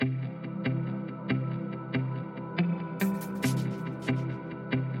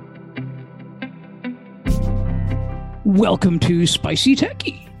Welcome to Spicy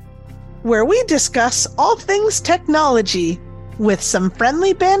Techy, where we discuss all things technology with some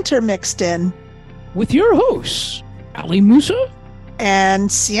friendly banter mixed in. with your hosts, Ali Musa.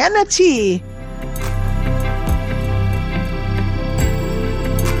 And Sienna T.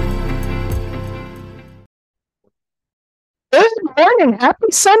 Good morning.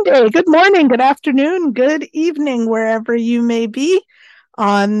 Happy Sunday. Good morning, good afternoon, good evening, wherever you may be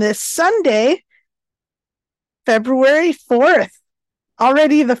on this Sunday, February 4th.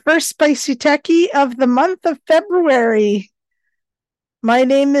 Already the first Spicy Techie of the month of February. My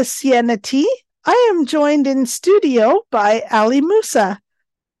name is Sienna T. I am joined in studio by Ali Musa.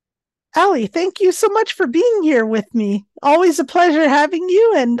 Ali, thank you so much for being here with me. Always a pleasure having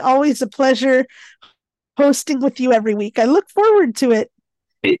you and always a pleasure hosting with you every week. I look forward to it.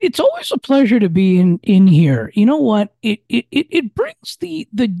 It's always a pleasure to be in here. You know what? It brings the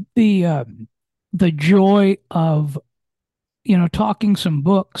joy of talking some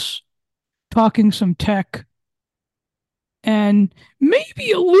books, talking some tech, and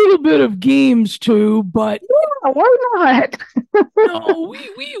maybe a little bit of games too. But Yeah, why not? no,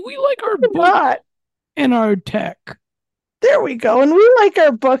 we like our Why books not? and our tech. There we go. And we like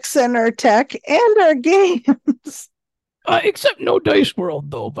our books and our tech and our games. Except no Dice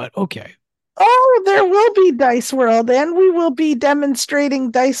World though. But okay. Oh, there will be Dice World, and we will be demonstrating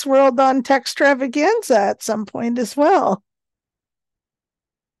Dice World on Techstravaganza at some point as well.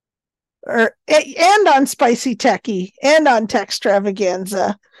 And on Spicy Techie and on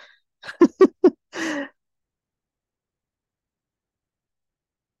Techstravaganza.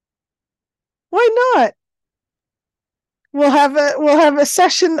 Why not? We'll have a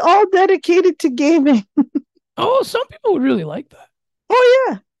session all dedicated to gaming. Oh, some people would really like that. Oh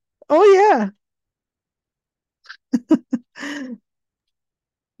yeah. Oh yeah.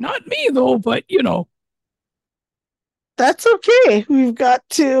 Not me though, but That's okay. We've got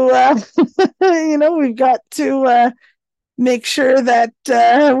to we've got to make sure that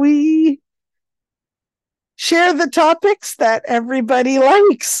we share the topics that everybody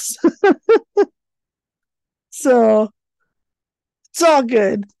likes. So it's all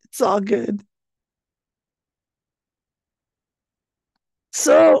good. It's all good.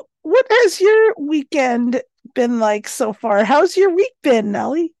 So, what has your weekend been like so far? How's your week been,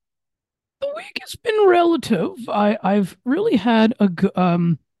 Nellie? the week has been relative. I've really had a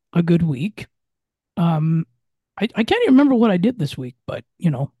good week. Um, I can't even remember what I did this week, but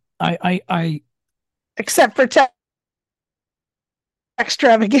I Except for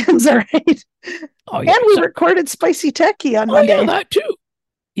extravaganza, right? oh yeah, And we recorded Spicy Techie on oh yeah, Monday. that too.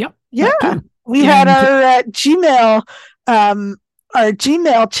 Yep, that Yeah, too. we had And our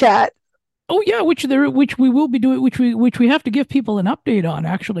Gmail chat. oh yeah, which we will be doing, which we have to give people an update on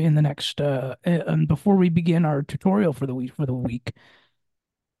actually in the next before we begin our tutorial for the week.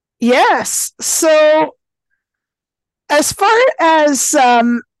 Yes. So as far as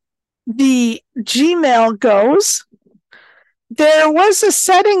the Gmail goes, there was a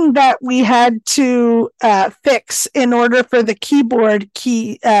setting that we had to fix in order for the keyboard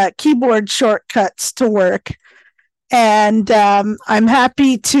shortcuts to work, and I'm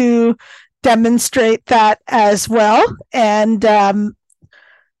happy to demonstrate that as well. And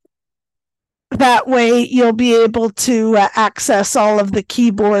that way, you'll be able to access all of the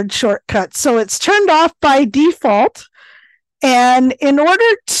keyboard shortcuts. So it's turned off by default, and in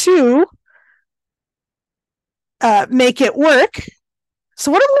order to make it work.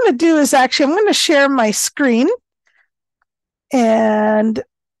 So what I'm going to do is I'm going to share my screen and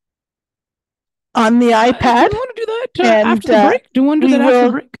on the iPad. Do you want to do that after the break? Do you want to do that after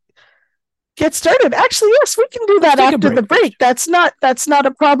the break? Get started. Actually, yes, we can do that after the break. That's not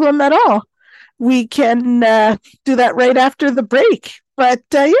a problem at all. We can do that right after the break. But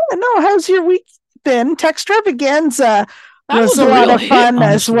how's your week been? Techstravaganza was a lot of fun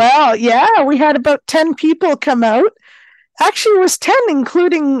as well. Yeah, we had about 10 people come out. Actually, it was 10,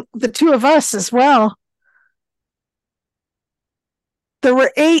 including the two of us as well. There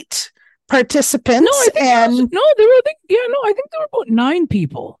were 8 participants. I think there were about 9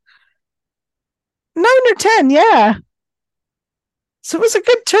 people. 9 or 10, yeah. So it was a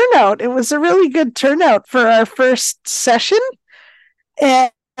good turnout. It was a really good turnout for our first session.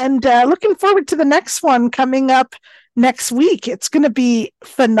 And looking forward to the next one coming up next week. It's going to be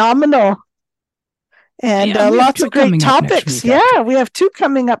phenomenal. And lots of great topics. Yeah, we have 2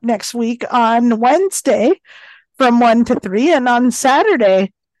 coming up next week on Wednesday from 1 to 3, and on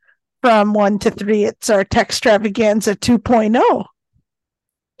Saturday from 1 to 3. It's our Techstravaganza 2.0.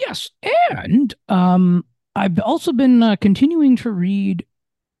 Yes, and I've also been continuing to read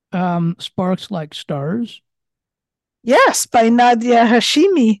Sparks Like Stars. Yes, by Nadia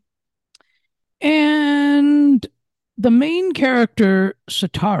Hashimi. And the main character,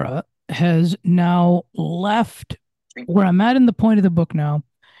 Satara, has now left where I'm at in the point of the book now.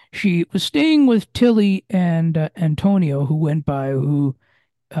 She was staying with Tilly and Antonio, who went by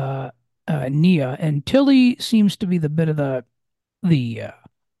uh, Nia, and Tilly seems to be the a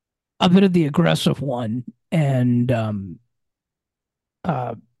bit of the aggressive one, and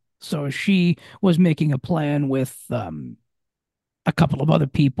uh, so she was making a plan with a couple of other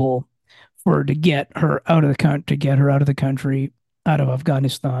people for to get her out of the country, to get her out of the country, out of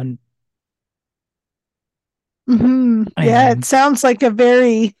Afghanistan, Mm-hmm. Yeah, it and sounds like a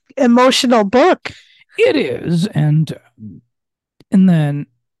very emotional book. it is, and then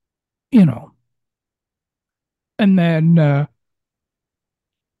you know, and then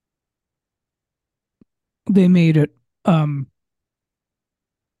they made it, um,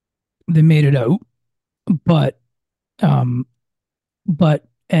 they made it out, but um,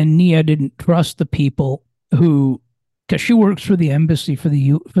 and Nia didn't trust the people who, because she works for the embassy for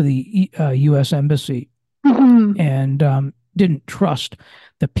the U.S. embassy, Mm-hmm. and didn't trust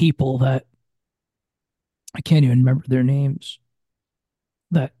the people that I can't even remember their names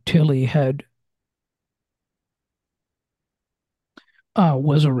that Tilly had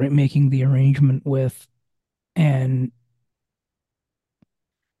was making the arrangement with, and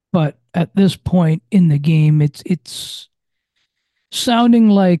but at this point in the game, it's sounding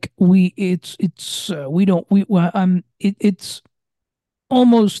like it's we don't we well, it's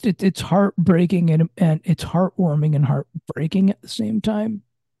almost it's heartbreaking and it's heartwarming and heartbreaking at the same time.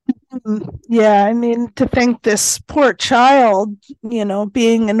 Yeah, I mean, to think this poor child,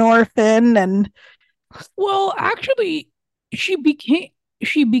 being an orphan and Well, actually, she became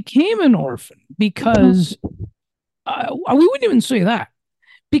she became an orphan because we wouldn't even say that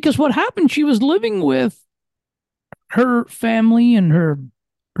because what happened, she was living with her family and her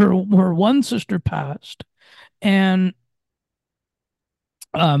one sister passed, and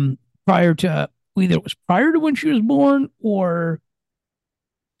um prior to either it was prior to when she was born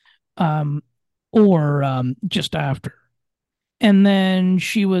um just after, and then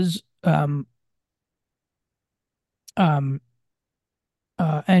she was um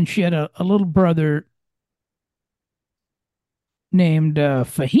and she had a little brother named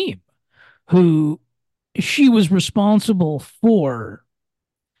Fahim, who she was responsible for,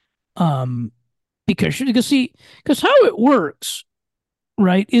 um because see, because how it works,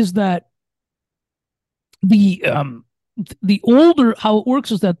 right, is that the the older how it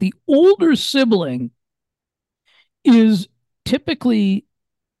works is that the older sibling is typically,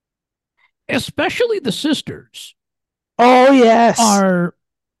 especially the sisters, oh yes, are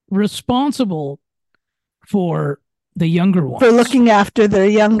responsible for the younger for ones. looking after their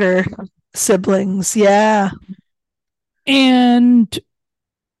younger siblings. Yeah. And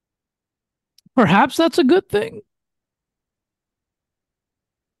perhaps that's a good thing.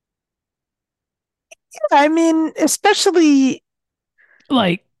 I mean, especially,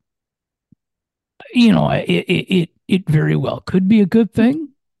 Like, it very well could be a good thing.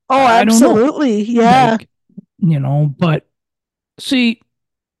 oh, I don't know. absolutely. Yeah. Like, but see,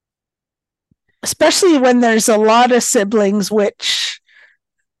 Especially when there's a lot of siblings, which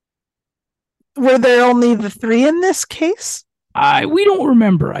were there only the three in this case? I we don't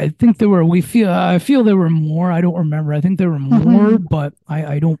remember. I think there were we feel I feel there were more. I don't remember. I think there were more, Mm-hmm. but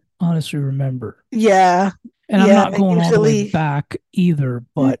I don't honestly remember. Yeah. And I'm Yeah. not going all the way Usually, back either,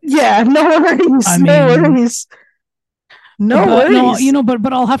 but yeah. No I worries. No mean, worries. No but no, worries.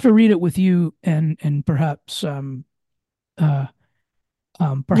 but I'll have to read it with you, and uh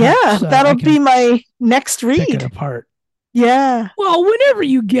Yeah. perhaps I That'll can be my next pick it read. apart. Yeah. Well, whenever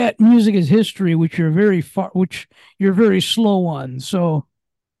you get music as history, which you're very slow on, so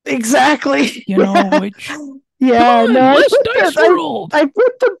Exactly. which come Yeah. No, on, less Dice World. I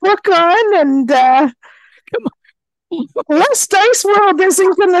put the book on and Come on. less Dice World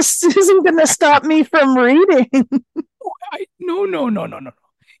isn't gonna stop me from reading. No, no, no, no, no.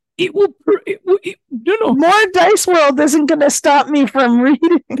 No, no, More Dice World isn't gonna stop me from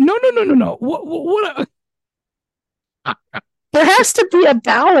reading. no, no, no, no, no. What? There has to be a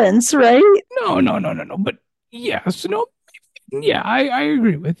balance, right? No, no, no, no, no. But yes, no, yeah, I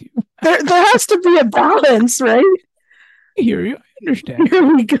agree with you. There has to be a balance, right? I hear you. I understand. Here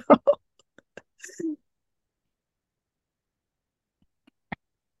we go.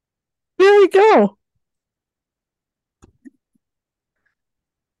 Here we go.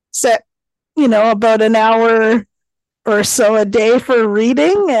 Set, about an hour or so a day for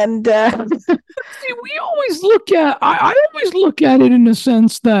reading, and See, we always look at. I always look at it in the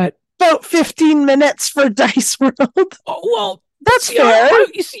sense that about 15 minutes for Dice World. Oh, well, That's see, fair.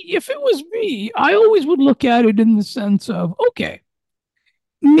 you see, if it was me, I always would look at it in the sense of, okay,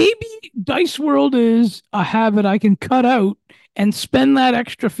 maybe Dice World is a habit I can cut out and spend that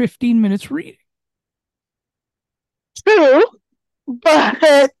extra 15 minutes reading. True, but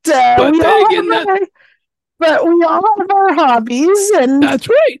But then again, we all have our hobbies, and that's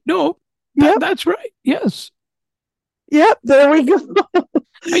right. No, yep, that's right. Yes. yep, there we go.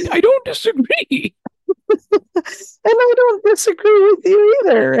 I don't disagree. And I don't disagree with you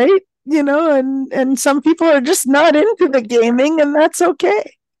either, right? And some people are just not into the gaming, and that's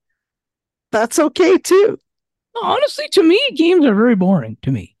okay. That's okay too. Honestly, to me, games are very boring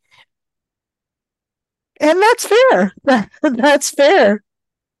to me. And that's fair. That's fair.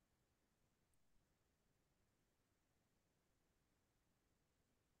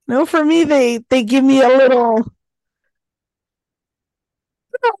 No, for me, they give me a little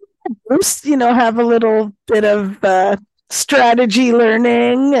boost. Have a little bit of strategy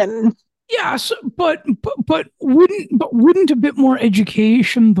learning, and Yes, but wouldn't a bit more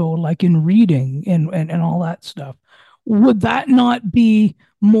education though, like in reading and all that stuff, would that not be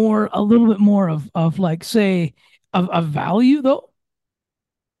more a little bit more of like say of value though?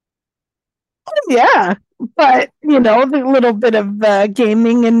 yeah. But the little bit of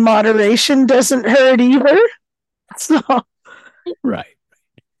gaming in moderation doesn't hurt either. So, Right.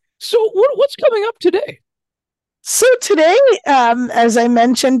 So what's coming up today? so today, as I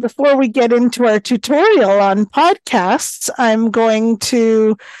mentioned before, we get into our tutorial on podcasts. I'm going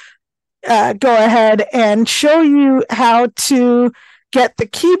to go ahead and show you how to get the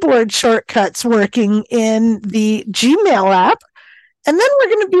keyboard shortcuts working in the Gmail app. And then we're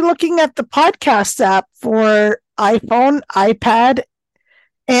going to be looking at the podcast app for iPhone, iPad,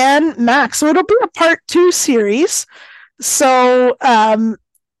 and Mac. So it'll be a part 2 series. So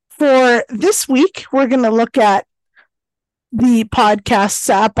for this week, we're going to look at the podcasts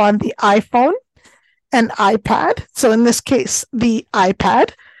app on the iPhone and iPad. So in this case, the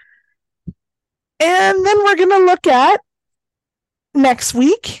iPad. And then we're going to look at next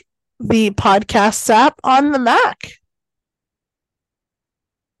week the podcasts app on the Mac.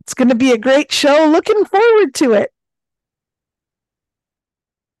 It's going to be a great show. Looking forward to it.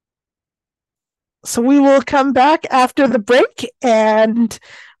 So we will come back after the break and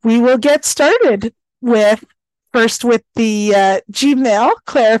we will get started with the Gmail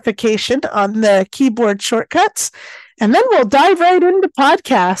clarification on the keyboard shortcuts. And then we'll dive right into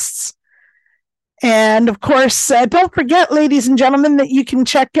podcasts. And of course, don't forget, ladies and gentlemen, that you can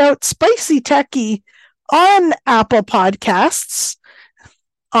check out Spicy Techy on Apple Podcasts,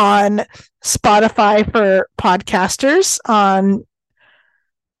 on Spotify for podcasters, of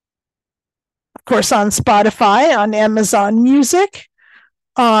course, on Spotify, on Amazon Music,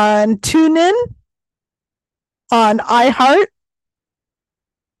 on TuneIn, on iHeart,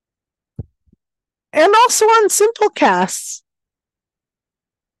 and also on Simplecasts.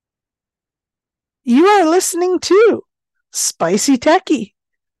 You are listening to Spicy Techy.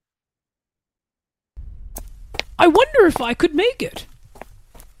 I wonder if I could make it.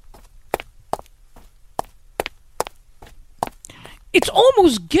 It's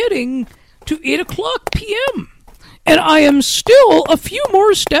almost getting to 8:00 p.m. and I am still a few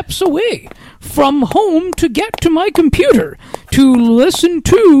more steps away from home to get to my computer to listen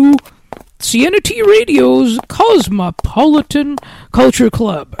to CNT Radio's Cosmopolitan Culture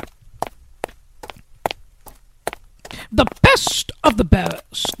Club. The best of the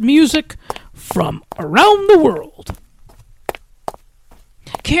best music from around the world.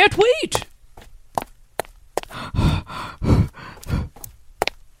 Can't wait.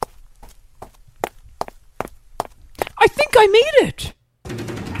 I think I made it.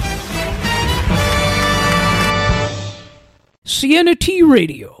 CNT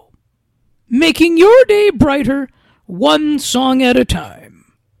Radio, making your day brighter, one song at a time.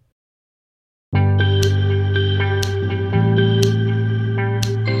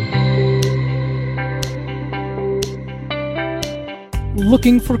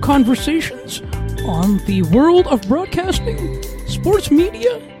 Looking for conversations on the world of broadcasting, sports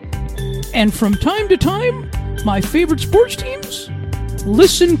media, and from time to time, my favorite sports teams?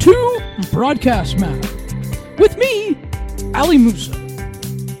 Listen to Broadcast Map with me, Ali Musa.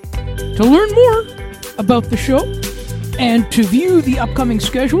 To learn more about the show and to view the upcoming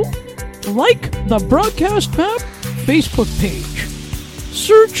schedule, like the Broadcast Map Facebook page.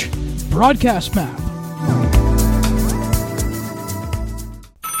 Search Broadcast Map.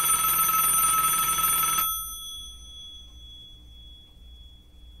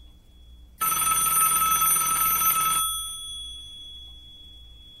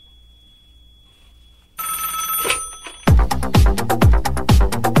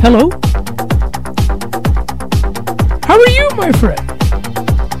 Hello? How are you, my friend?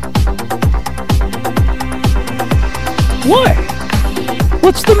 Why?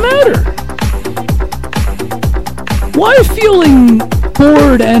 What's the matter? Why feeling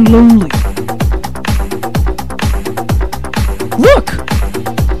bored and lonely?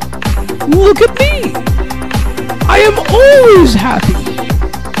 Look at me! I am always happy.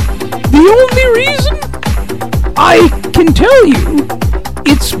 The only reason I can tell you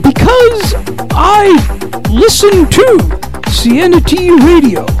it's because I listen to CNT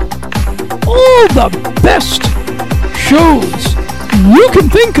Radio. All the best shows you can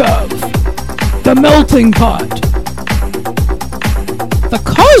think of. The Melting Pot, the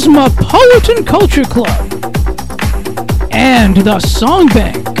Cosmopolitan Culture Club, and the Song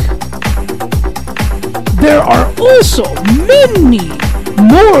Bank. There are also many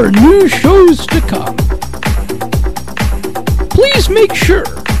more new shows to come. Please make sure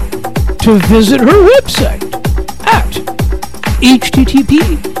to visit her website at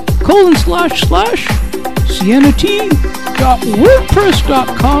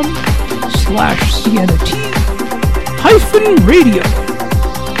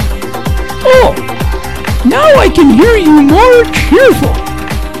Oh, now I can hear you more cheerful.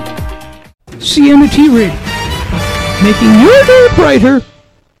 CNT Radio, making your day brighter,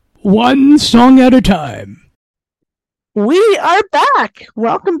 one song at a time. We are back.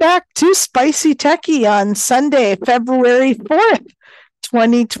 Welcome back to Spicy Techy on Sunday, February 4th,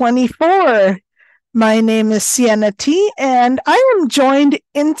 2024. My name is Sienna T, and I am joined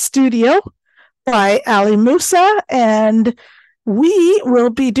in studio by Ali Musa, and we will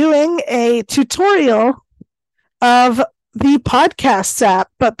be doing a tutorial of the Podcasts app.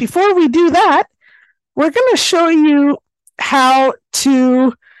 But before we do that, we're going to show you how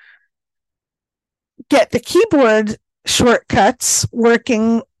to get the keyboard shortcuts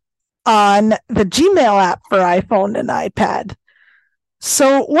working on the Gmail app for iPhone and iPad.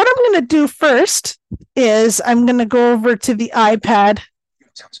 So what I'm going to do first is I'm going to go over to the iPad.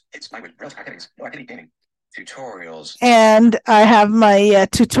 Tutorials. And I have my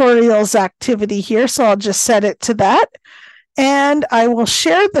tutorials activity here, so I'll just set it to that. And I will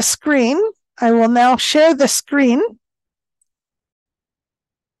share the screen. I will now share the screen.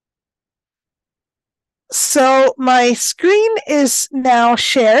 So my screen is now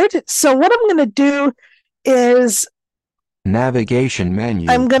shared. So what I'm going to do is navigation menu.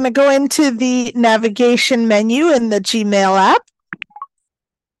 I'm going to go into the navigation menu in the Gmail app.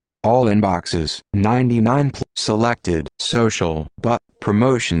 All inboxes, 99 selected, social, but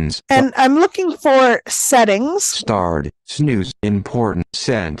promotions. And I'm looking for settings. Starred, snooze, important,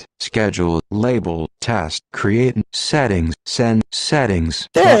 sent, schedule, label, test, create, settings, send, settings.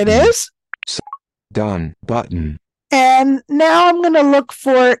 There button. It is. Done, button. And now I'm going to look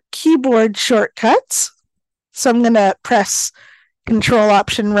for keyboard shortcuts. So I'm going to press Control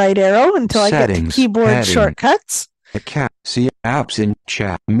Option right arrow until settings, I get to keyboard heading. Shortcuts. Account, see apps in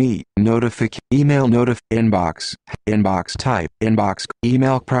chat, meet, notification, email, inbox, inbox type, inbox,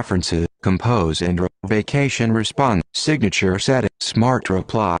 email preferences, compose and vacation response, signature setting, smart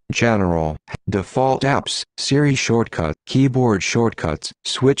reply, general, default apps, Siri shortcut, keyboard shortcuts,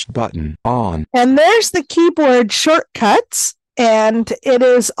 switched button, on. And there's the keyboard shortcuts, and it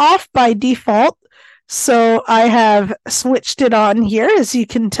is off by default. So I have switched it on here, as you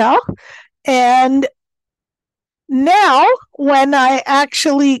can tell. And now, when I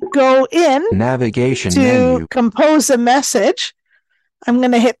actually go in navigation to menu. Compose a message, I'm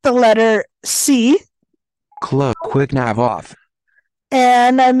going to hit the letter C. Close, quick nav off.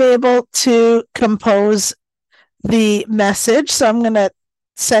 And I'm able to compose the message. So I'm going to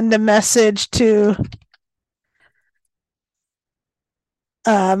send a message to,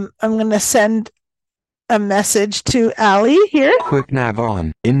 I'm going to send a message to Ali here. Quick nav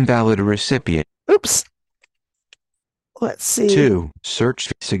on, invalid recipient. Oops. Let's see. 2.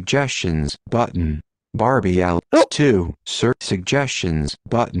 Search suggestions button. Barbie Al. 2. Search suggestions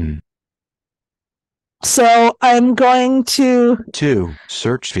button. So I'm going to 2.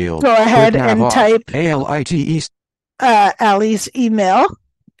 Search field. Go ahead and type ALITE. Ali's email.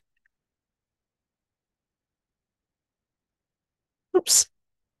 Oops.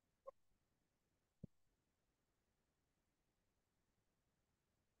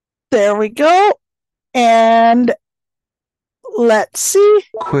 There we go. And let's see.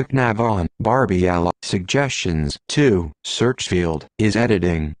 Quick nav on. Barbie Al. Suggestions. 2. Search field. Is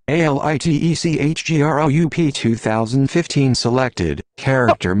editing. ALITECHGROUP 2015 selected.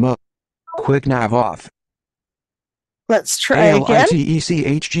 Character mode. Quick nav off. Let's try again.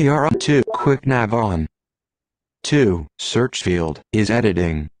 ALITECHGRO 2. Quick nav on. 2. Search field is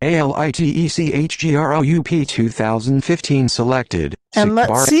editing. ALITECHGROUP 2015 selected. And let's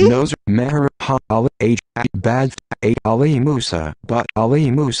Bar see. Nose Meher Ali H Bad Ali Musa but Ali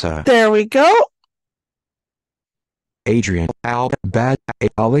Musa. There we go. Adrian Al Bad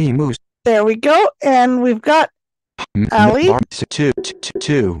Ali Musa. There we go. And we've got Ali.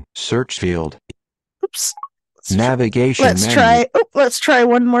 2. Search field. Oops. Navigation Let's menu. try. Oh, let's try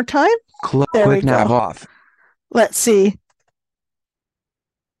one more time. There we Quick nav go. off. Let's see.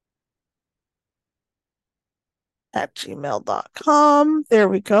 At gmail.com. There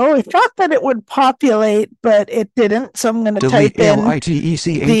we go. I thought that it would populate, but it didn't. So I'm going to type in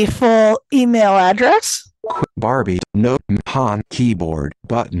the full email address. Barbie, no, Han, keyboard,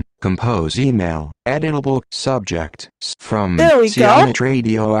 button, compose email, editable, subject, from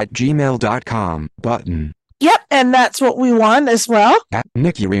cyanotradio@gmail.com, button. Yep, and that's what we want as well. At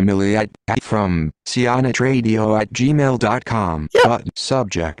Nikki Remilly at from cyanotradio@gmail.com, Yep. button,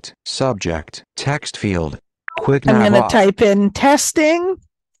 subject, text field, quick I'm nav going to off. type in testing,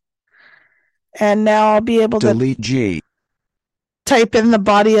 and now I'll be able to Delete G. type in the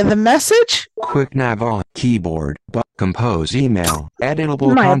body of the message. Quick nav on keyboard, but compose email,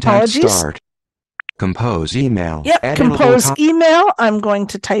 editable My content apologies. start. Compose email. Yep, editable compose email. I'm going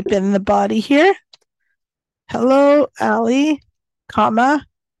to type in the body here. Hello, Ali, comma,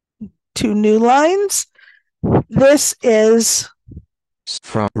 2 new lines. This is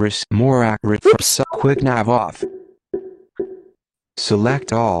from more accurate. Oops. Quick nav off.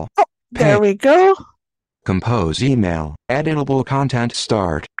 Select all. there we go. Compose email. Editable content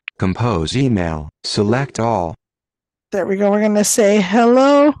start. Compose email. Select all. There we go. We're going to say,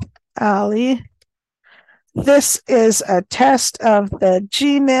 hello, Ali. This is a test of the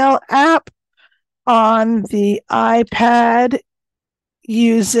Gmail app on the iPad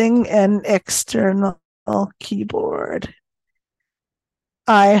using an external keyboard.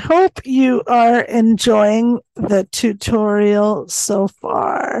 I hope you are enjoying the tutorial so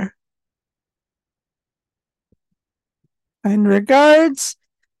far. In regards,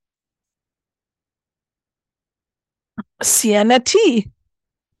 Sienna T.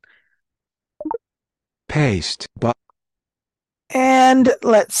 Paste. But And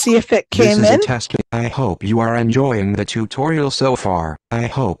let's see if it this came is in. a test. I hope you are enjoying the tutorial so far. I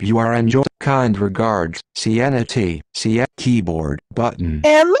hope you are enjoying. Kind regards, Sienna T. Keyboard button.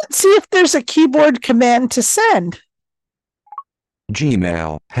 And let's see if there's a keyboard command to send.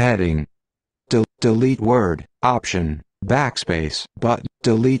 Gmail heading. Delete word option. Backspace button.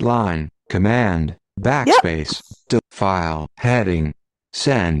 Delete line command. Backspace. File heading.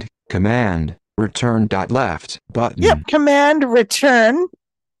 Send command. Return left button. Yep, command return.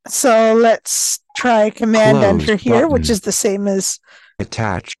 So let's try command Close enter here, button. which is the same as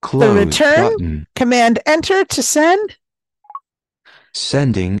Attach the close return. button. Command enter to send.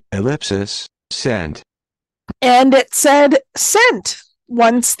 Sending ellipsis sent. And it said sent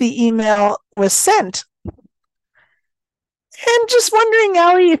once the email was sent. And just wondering,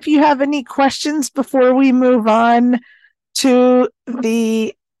 Ali, if you have any questions before we move on to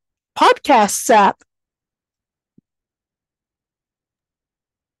the podcasts app.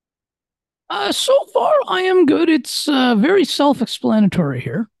 So far, I am good. It's very self-explanatory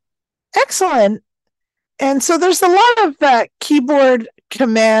here. Excellent. And so there's a lot of keyboard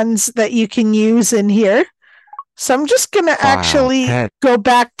commands that you can use in here. So I'm just going to actually go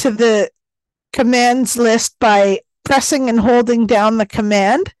back to the commands list by pressing and holding down the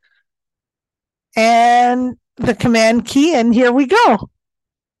command and the command key, and here we go.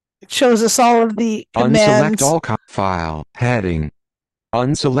 It shows us all of the commands. Unselect all file heading.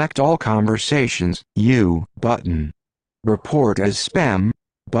 Unselect all conversations. U button. Report as spam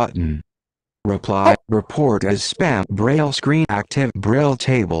button. Reply. Report as spam. Braille screen active. Braille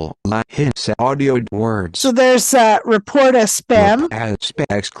table. Hints. Audio words. So there's report as spam.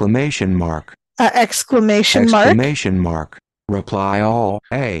 Exclamation mark. Exclamation mark. Exclamation mark. Reply all.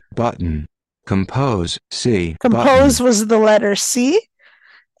 A button. Compose. C. Compose button. was the letter C,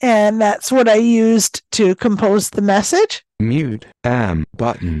 and that's what I used to compose the message. Mute. M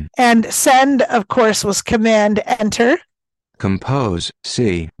button. And send, of course, was command enter. Compose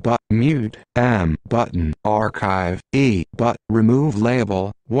C but mute M button. Archive E but remove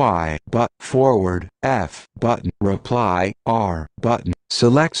label Y but forward F button. Reply R button.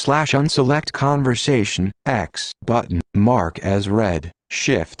 Select / unselect conversation X button. Mark as read.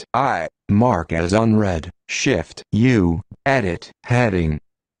 Shift I mark as unread. Shift U. Edit heading.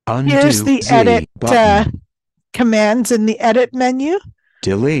 Undo. Here's the Z, edit button. commands in the edit menu.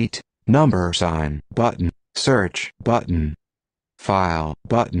 Delete number sign button. Search button. File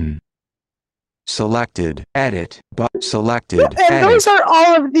button. Selected. Edit. Selected. And Edit. those are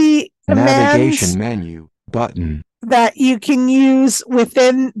all of the Navigation commands menu. Button. that you can use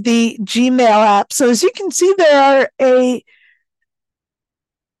within the Gmail app. So as you can see, there are a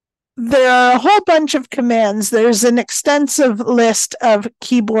whole bunch of commands. There's an extensive list of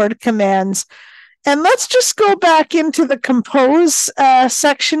keyboard commands. And let's just go back into the compose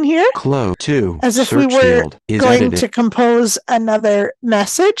section here. Close 2. As if we Search were field is going edited. to compose another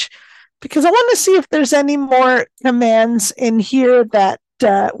message, because I want to see if there's any more commands in here that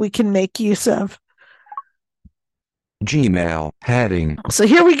we can make use of. Gmail. Heading. So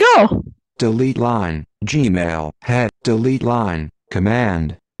here we go. Delete line. Gmail. Head. Delete line.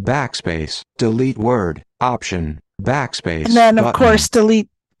 Command. Backspace. Delete word. Option. Backspace. And then, of button. course, delete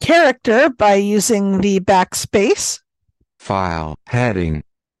character by using the backspace. File. Heading.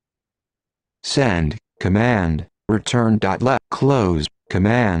 Send. Command. Return. Left. Close.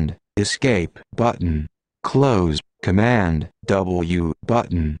 Command. Escape. Button. Close. Command. W.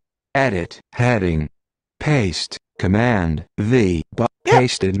 Button. Edit. Heading. Paste. Command. V.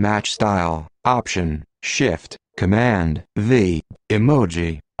 Pasted match style. Option. Shift. Command. V.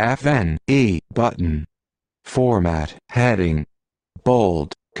 Emoji. FN. E. Button. Format. Heading.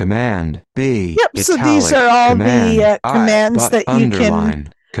 Bold. Command. B. Yep, Italic. so these are all command, the commands that you underline,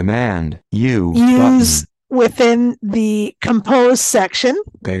 can command. U. use Button. within the compose section.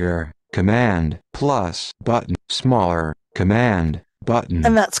 Bigger. Command. Plus. Button. Smaller. Command. Button.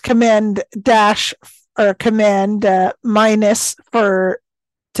 And that's command dash or command minus to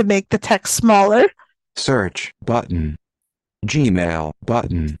make the text smaller. Search. Button. Gmail.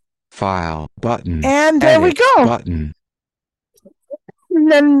 Button. File. Button. And there we Edit, go. Button. And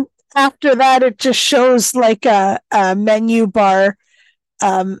then after that, it just shows like a menu bar,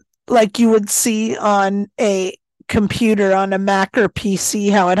 like you would see on a computer, on a Mac or PC,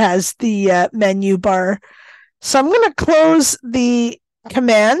 how it has the menu bar. So I'm going to close the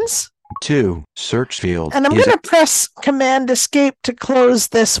commands. 2. Search field. And I'm going to press Command Escape to close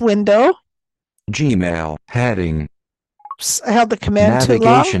this window. Gmail. Heading. Oops, I held the command too long.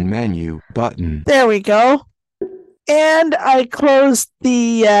 Navigation menu. Button. There we go. And I closed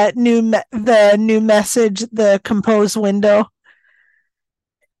the new message, the compose window.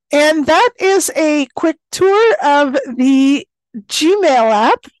 And that is a quick tour of the Gmail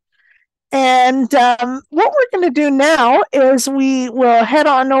app. And what we're going to do now is we will head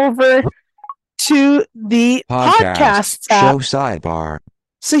on over to the podcasts app. Show sidebar.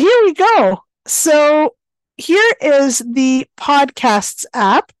 So here we go. So here is the podcasts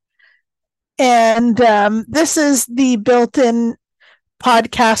app. And this is the built-in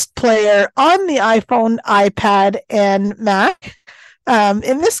podcast player on the iPhone, iPad, and Mac.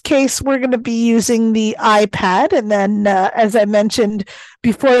 In this case, we're going to be using the iPad. And then, as I mentioned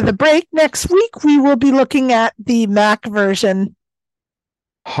before the break, next week, we will be looking at the Mac version.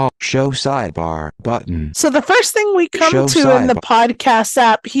 Show sidebar button. So the first thing we come to in the podcast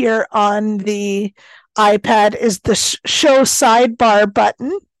app here on the iPad is the show sidebar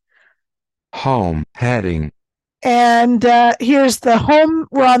button. Home heading. And here's the home.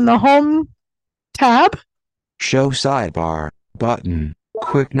 We're on the home tab. Show sidebar button.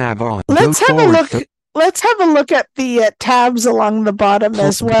 Quick nav on. Let's have a look. Let's have a look at the tabs along the bottom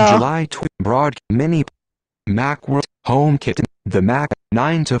as well. July broad mini Mac World Home Kit. The Mac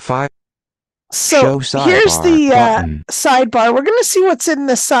 9 to 5. So here's the sidebar. We're going to see what's in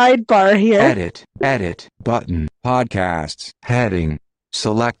the sidebar here. Edit button. Podcasts heading.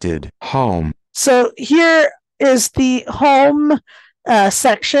 Selected. Home. So here is the home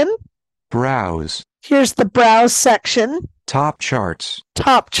section. Browse. Here's the browse section. Top charts.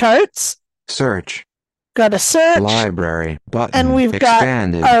 Top charts. Search. Got a search. Library button. And we've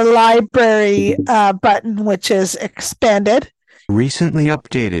expanded. got our library button, which is expanded. Recently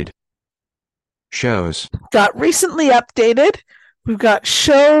updated. Shows. Got recently updated. We've got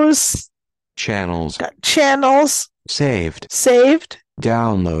shows. Channels. Got channels. Saved.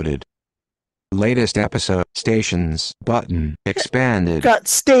 Downloaded. Latest episode. Stations. Button. Expanded. Got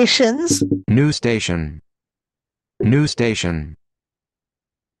stations. New station. New station.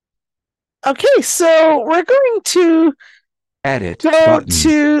 Okay, so we're going to Edit. go button.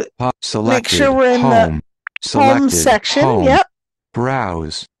 to Selected. make sure we're in home. the home section. Home. Yep.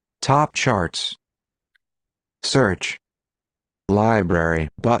 Browse. Top charts. Search. Library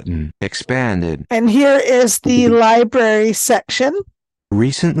button. Expanded. And here is the library section.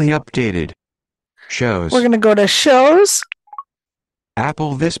 Recently updated. Shows. We're going to go to shows.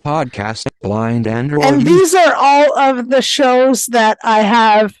 Apple This Podcast. Blind Android. And these are all of the shows that I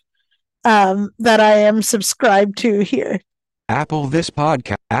have, that I am subscribed to here. Apple This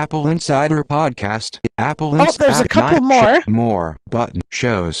Podcast, Apple Insider Podcast, Apple Oh, there's a couple more. More button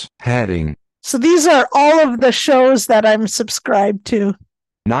shows heading So these are all of the shows that I'm subscribed to,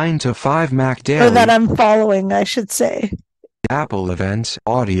 9 to 5 Mac or Daily, that I'm following, I should say. Apple Events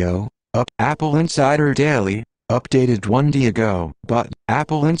Audio, Apple Insider Daily, updated 1D ago, button,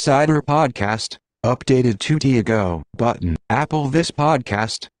 Apple Insider Podcast, updated 2D ago, button, Apple This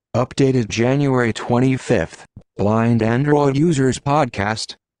Podcast, updated January 25th, Blind Android Users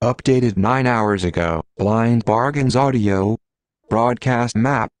Podcast, updated 9 hours ago, Blind Bargains Audio, Broadcast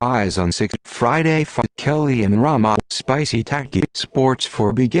Map, Eyes on 6, Friday Kelly and Rama, Spicy Techy, Sports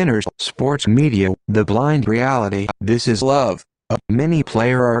for Beginners, Sports Media, The Blind Reality, This Is Love, Mini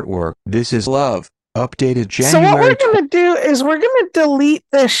Player Artwork, This Is Love, updated January. So what we're going to do is we're going to delete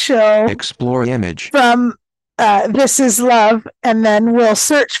this show. Explore image. From This Is Love, and then we'll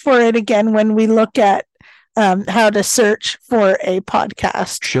search for it again when we look at how to search for a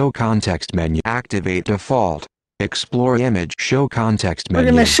podcast. Show context menu. Activate default. Explore image. Show context menu.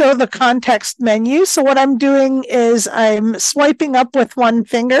 We're going to show the context menu. So what I'm doing is I'm swiping up with one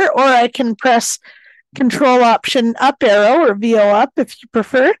finger, or I can press Control Option up arrow or VO up if you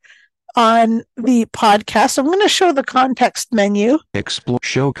prefer on the podcast. I'm going to show the context menu. Explore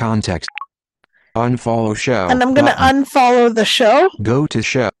show context. Unfollow show. And I'm going to unfollow the show. Go to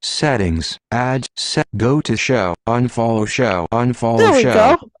show. Settings. Add. Set. Go to show. Unfollow show. Unfollow there we show.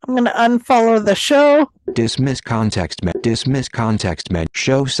 go. I'm going to unfollow the show. Dismiss context menu. Dismiss context menu.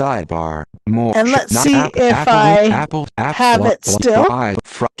 Show sidebar. More. And let's see if I have it still.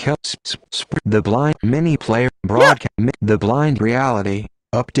 The Blind Mini Player Broadcast. The Blind Reality.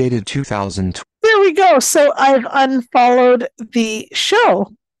 Updated 2000. There we go. So I've unfollowed the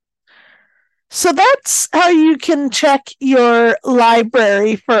show. So that's how you can check your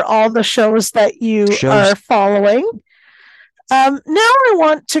library for all the shows that you are following. Now I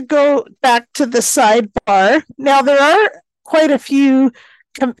want to go back to the sidebar. Now there are quite a few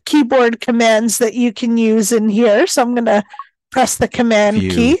keyboard commands that you can use in here. So I'm going to press the command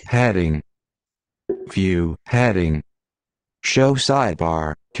key. Heading. View. Heading. Show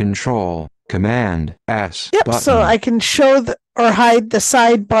sidebar. Control. Command. S. Yep. Button. So I can show or hide the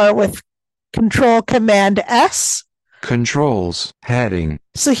sidebar with Control Command S. Controls. Heading.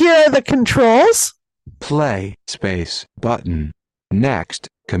 So here are the controls. Play. Space. Button. Next.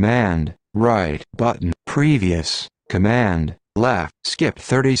 Command. Right. Button. Previous. Command. Left. Skip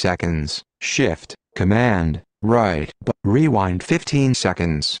 30 seconds. Shift. Command. Right. Rewind 15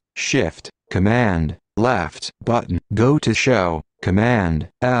 seconds. Shift. Command. Left. Button. Go to show. Command.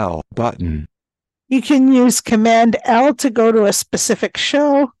 L. Button. You can use Command L to go to a specific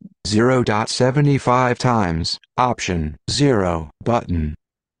show. 0.75 times. Option. 0. Button.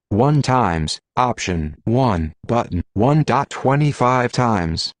 1 times. Option. 1. Button. 1.25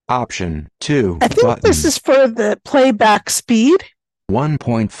 times. Option. 2. I think button. This is for the playback speed.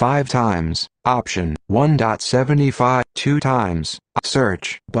 1.5 times. Option. 1.75. 2 times.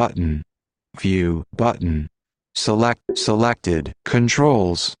 Search. Button. View. Button. Selected.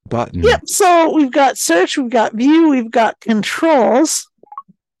 Controls. Button. Yep. So we've got search, we've got view, we've got controls.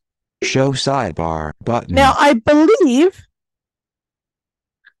 Show sidebar. Button. Now I believe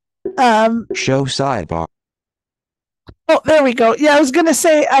show sidebar. Oh, there we go. Yeah, I was going to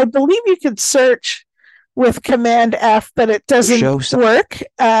say, I believe you could search with Command F, but it doesn't work.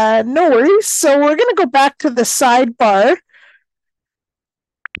 No worries. So we're going to go back to the sidebar.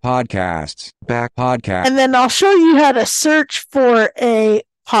 Podcasts. Back podcast. And then I'll show you how to search for a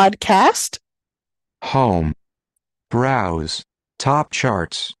podcast. Home. Browse. Top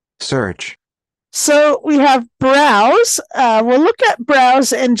charts. Search. So we have browse. We'll look at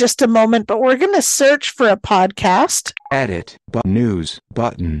browse in just a moment, but we're going to search for a podcast. Edit. News.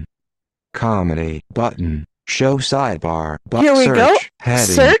 Button. Comedy. Button. Show sidebar. Here we go.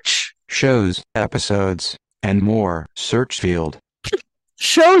 Heading. Search. Shows. Episodes. And more. Search field.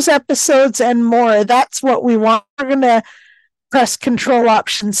 Shows, episodes, and more. That's what we want. We're going to press Control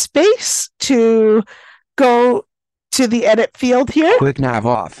Option Space to go to the edit field here. Quick nav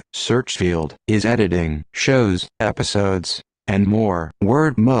off. Search field is editing. Shows, episodes, and more.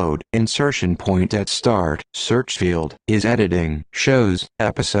 Word mode. Insertion point at start. Search field is editing. Shows,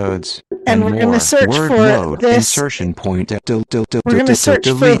 episodes, and we're more. Going to search Word for mode. this. Insertion point at We're going to search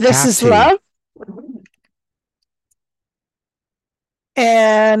for This Is Love.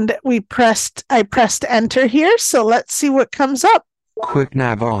 And I pressed enter here. So let's see what comes up. Quick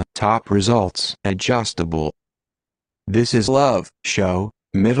nav on. Top results. Adjustable. This Is Love. Show.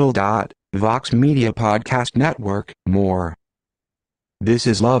 Middle dot. Vox Media Podcast Network. More. This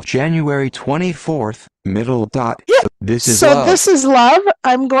is love. January 24th, middle dot. Yep. This is So love. this is love.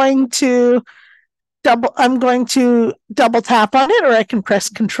 I'm going to double tap on it, or I can press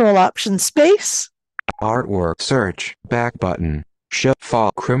Control Option Space. Artwork search, back button. Show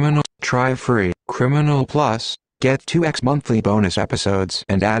fall criminal, try free, criminal plus, get 2x monthly bonus episodes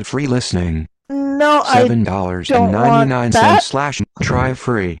and ad-free listening. No, I don't want $7.99 that. slash try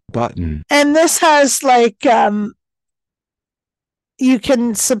free button. And this has like, you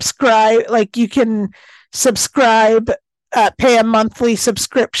can subscribe, pay a monthly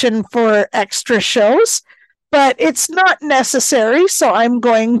subscription for extra shows, but it's not necessary. So I'm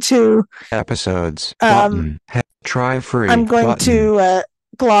going to Episodes button. Try free. I'm going button. to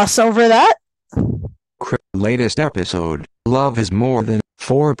gloss over that. Latest episode. Love is more than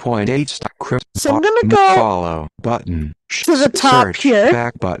 4.8 star. So I'm going to go follow button. to the top Search, here.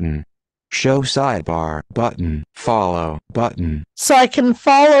 back button. Show sidebar button. Follow button. So I can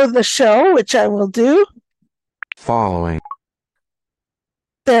follow the show, which I will do. Following.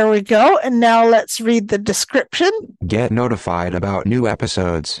 There we go. And now let's read the description. Get notified about new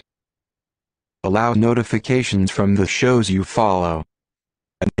episodes. Allow notifications from the shows you follow.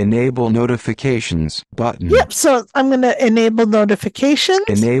 Enable notifications button. Yep, so I'm going to enable notifications.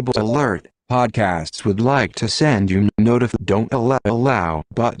 Enable alert. Podcasts would like to send you don't allow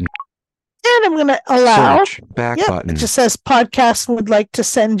button. And I'm going to allow. Search back Yep, button. it just says podcasts would like to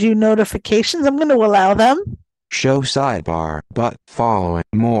send you notifications. I'm going to allow them. Show sidebar but following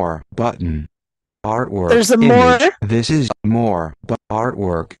more button. Artwork. There's a image. more. This is more but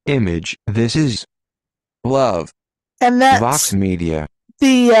artwork image. This is love. And that's Vox Media.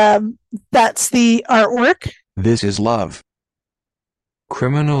 that's the artwork. This is love.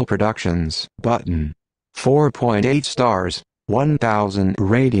 Criminal Productions button. 4.8 stars, 1,000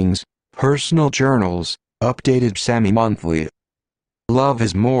 ratings, personal journals, updated semi-monthly. Love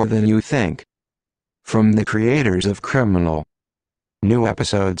is more than you think. From the creators of Criminal. New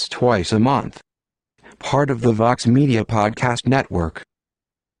episodes twice a month. Part of the Vox Media Podcast Network.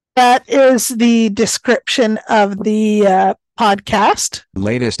 That is the description of the podcast.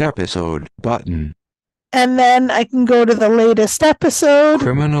 Latest episode button. And then I can go to the latest episode.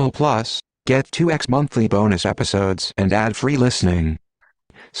 Criminal Plus. Get 2x monthly bonus episodes and ad-free listening.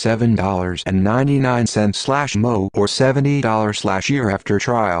 $7.99 slash mo or $70 slash year after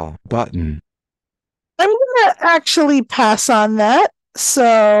trial button. I'm going to actually pass on that.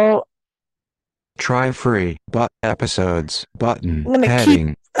 So Try free but episodes button. I'm going to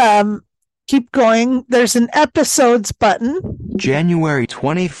Heading. keep going. There's an episodes button. January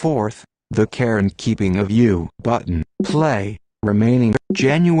 24th. The Care and Keeping of You button. Play. Remaining.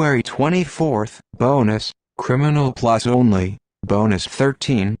 January 24th. Bonus. Criminal Plus only. Bonus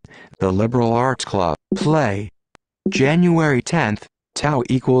 13. The Liberal Arts Club. Play. January 10th. Tau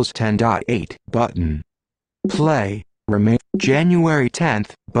equals 10.8 button. Play. Remain. January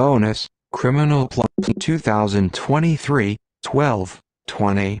 10th. Bonus. Criminal Plus 2023.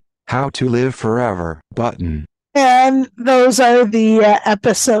 12/20. How to Live Forever button. And those are the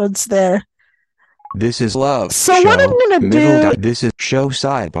episodes there. This is love. So show. what I'm going to do This is show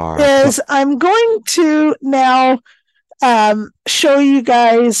sidebar. is I'm going to now show you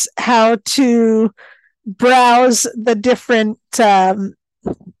guys how to browse the different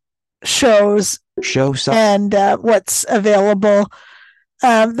shows Show and what's available.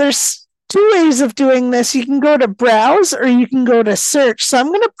 There's two ways of doing this. You can go to browse or you can go to search. So I'm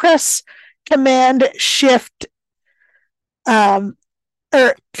going to press Command Shift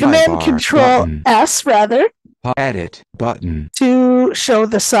or Command Sidebar Control button. S rather Edit button. to show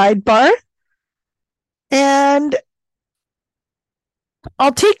the sidebar. And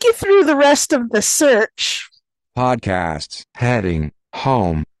I'll take you through the rest of the search. Podcasts. Heading.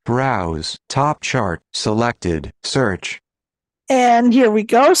 Home. Browse. Top chart. Selected. Search. And here we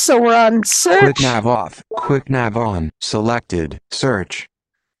go. So we're on search. Quick nav off. Quick nav on. Selected. Search.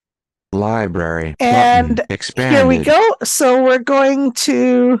 Library. And button. Expanded. here we go. So we're going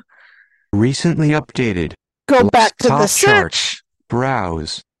to Recently updated. go back to Top the chart. search.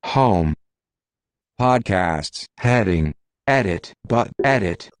 Browse. Home. Podcasts. Heading. Edit.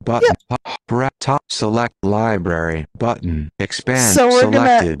 Edit. Button. Top. Select. Library. Button. Expand. So we're gonna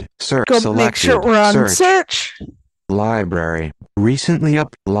selected. Search. Go Selected. make sure we're on search. Library. Recently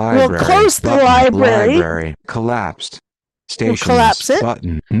up. Library. close the button. library. Library. Collapsed. Stations. collapse it.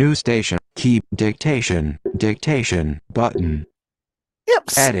 Button. New station. Keep. Dictation. Dictation. Button. Yep.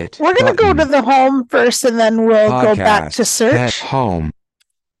 Edit. We're going to go button. to the home first and then we'll go back to Podcast. search. Home.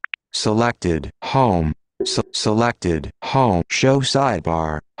 Selected. Home. Selected. Home. Show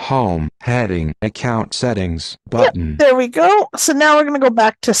sidebar. Home, heading, account settings, Yep, button. there we go. So now we're going to go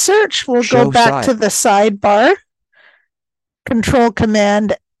back to search. We'll Show go back side. to the sidebar.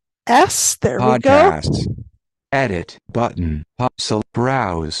 Control-Command S. There we go. Podcasts. Edit, button.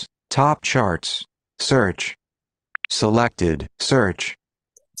 Browse, top charts, search. Selected, search.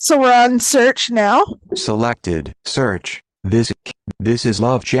 So we're on search now. Selected, search. This is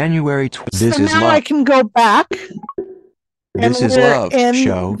love January. This So is now love. I can go back. This and is we're love. in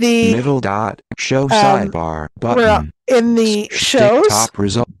Show the, middle dot. Show sidebar We're button. in the shows. Top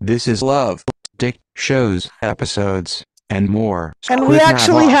result. This is love. Dick shows episodes and more. And we Quick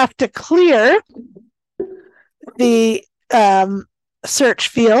actually nav off. have to clear the search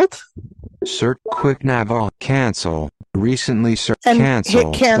field Search quick nav on. Cancel. Recently search. and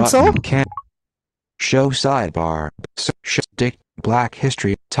Cancel. hit cancel. Button. Show sidebar. Search. Black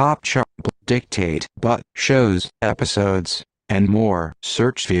history. Top chart. Dictate. But shows episodes and more.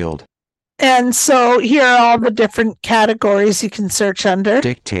 Search field. And so here are all the different categories you can search under.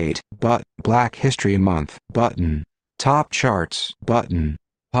 Dictate. But Black History Month. Button. Top charts. Button.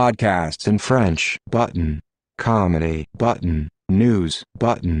 Podcasts in French. Button. Comedy. Button. News.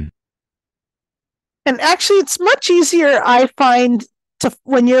 Button. And actually, it's much easier, I find,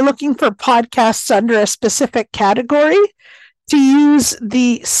 when you're looking for podcasts under a specific category, to use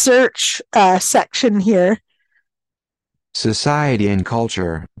the search section here. Society and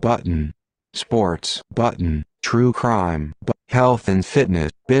culture. Button. Sports. Button. True crime. Health and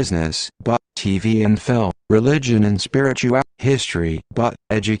fitness. Business. TV and film. Religion and spirituality. History.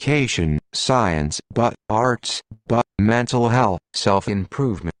 Education. Science. Arts. Mental health.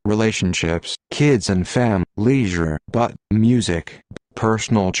 Self-improvement. Relationships. Kids and fam. Leisure. Music.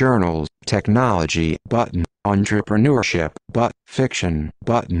 Personal journals. Technology. Button. Entrepreneurship. Fiction.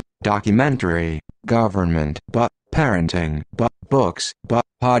 Button. Documentary. Government. Parenting. Books.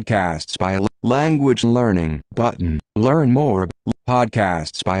 Podcasts by language learning. Button. Learn more.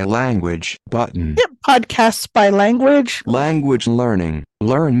 Podcasts by language. Button. Yep, podcasts by language. Language learning.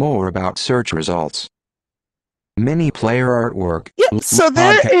 Learn more about search results. Mini player artwork. Yep, so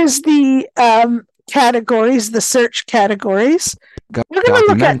there is the categories, the search categories. We're going to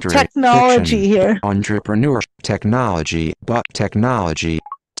look at technology fiction, here. Entrepreneur. Technology. Technology.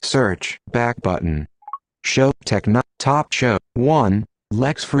 Search. Back button. Show. Top show. 1.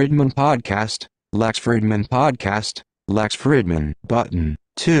 Lex Fridman Podcast. Lex Fridman Podcast. Lex Fridman. Button.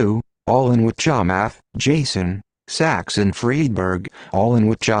 2. All in with Jamath. Jason. Saxon Friedberg. All in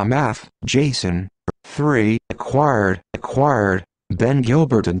with Jamath. Jason. 3. Acquired. Ben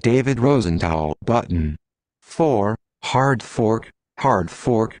Gilbert and David Rosenthal. Button. 4. Hard Fork.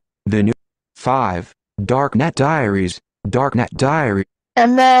 The new. 5. Darknet Diaries.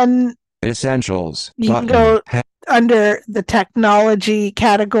 And then Essentials. you Button. can go under the technology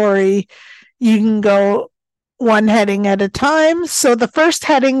category. You can go one heading at a time. So the first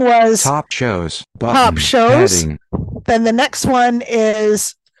heading was Top shows. Button. top shows. Heading. Then the next one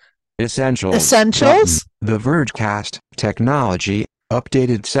is Essentials. essentials. Button. The Vergecast. Technology.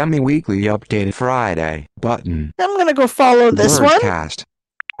 Updated semi-weekly. Updated Friday. Button. I'm going to go follow this one. Vergecast.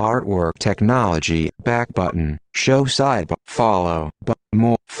 Artwork. Technology. Back button. Show side. Follow.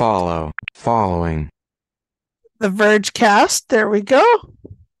 More. Follow. Following. The Vergecast. There we go.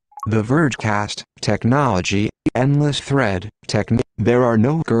 The Vergecast. Technology. Endless thread. There are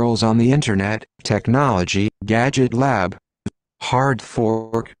no girls on the internet. Technology. Gadget Lab. Hard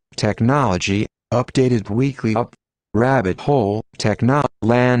Fork. Technology. Updated weekly. Rabbit Hole.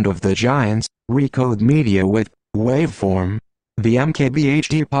 Land of the Giants. Recode Media with Waveform. The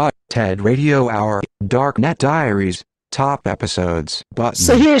MKBHD Pod. TED Radio Hour. Darknet Diaries. Top episodes. Button.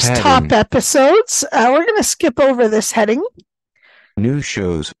 So here's heading. top episodes. We're going to skip over this heading. New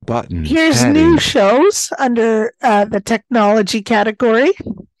shows. Button. Here's heading. new shows under the technology category.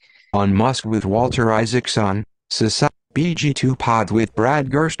 On Musk with Walter Isaacson. Society. BG2 Pod with Brad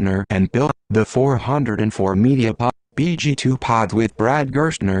Gerstner and Bill. The 404 Media Pod. BG2 Pod with Brad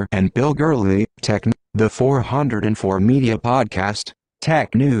Gerstner and Bill Gurley. The 404 Media Podcast.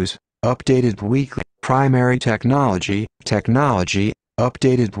 Tech News. Updated weekly. Primary Technology.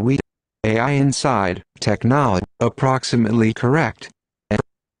 Updated week. AI Inside. Technology. Approximately correct.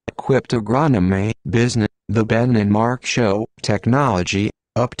 Cryptogonomy. Business. The Ben and Mark Show. Technology.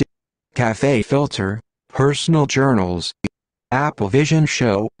 Update. Cafe Filter. Personal Journals. Apple Vision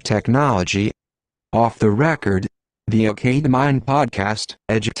Show. Technology. Off the Record. The Arcade Mind Podcast.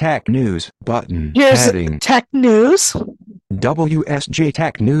 Tech News. Button. Here's heading. tech news. WSJ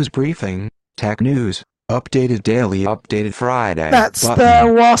Tech News Briefing. Tech News. Updated daily. Updated Friday. That's Button.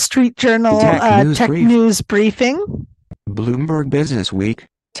 the Wall Street Journal Tech News tech Brief. news briefing. Bloomberg Business Week.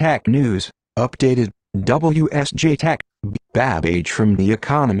 Tech News, updated, WSJ Tech, Babbage from The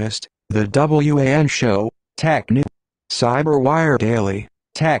Economist, The WAN Show, Tech News, CyberWire Daily,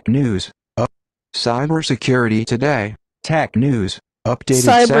 Tech News, Cybersecurity Today, Tech News, updated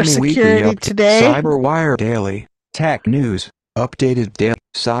semi-weekly Cybersecurity Today. CyberWire Daily, Tech News, updated daily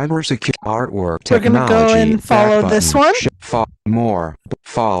cybersecurity artwork We're going to go technology. and follow this one. More.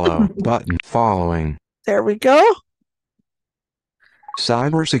 Follow button. Following. There we go.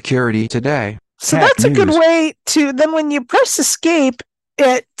 Cybersecurity Today. So Tech that's a good News. way to, then when you press escape,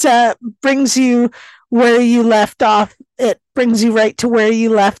 it brings you where you left off. It brings you right to where you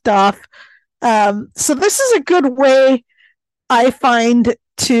left off. So this is a good way, I find,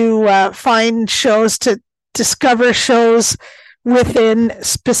 to find shows, to discover shows within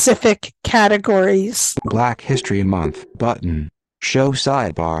specific categories. Black History Month button. Show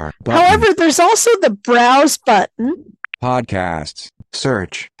sidebar button. However, there's also the browse button, Podcasts.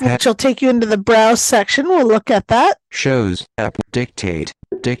 Search. which will take you into the browse section. We'll look at that. Shows. Dictate.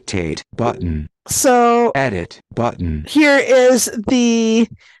 Dictate button. So Edit button. here is the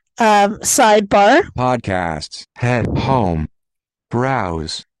sidebar. Podcasts. Head. Home.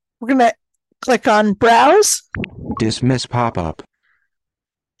 Browse. We're going to click on browse Dismiss pop-up.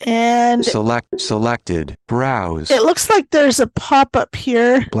 and Selected. Browse. it looks like there's a pop-up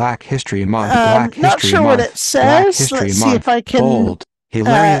here. Black History Month. Black Not History sure Month. what it Black says. History Let's see Month. if I can Bold.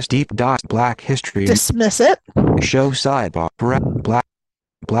 Hilarious deep dot. Black History. dismiss it. Show sidebar.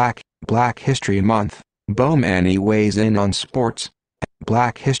 Black History Month. Bowman weighs in on sports.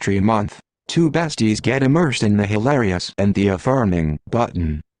 Black History Month. Two besties get immersed in the hilarious and the affirming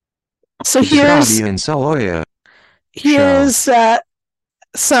button. So Javi and Saloya. here's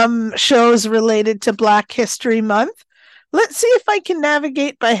some shows related to Black History Month. Let's see if I can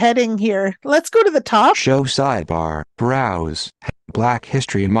navigate by heading here. Let's go to the top. Show sidebar. Browse. Black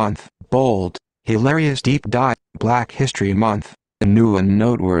History Month. Bold. Hilarious deep dot. Black History Month. New and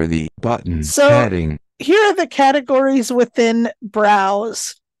noteworthy button. So- Heading. Here are the categories within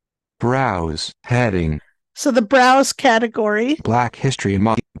browse. Browse. Heading. So the browse category, Black History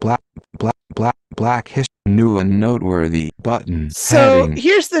Month. Black History. New and noteworthy button. so Heading.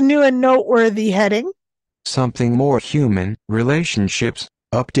 here's the new and noteworthy heading. Something more human. Relationships.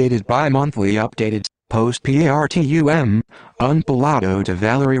 Updated bi-monthly. Updated. Post PARTUM. Unpolado to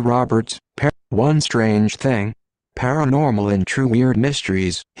Valerie Roberts. One Strange Thing. Paranormal and True Weird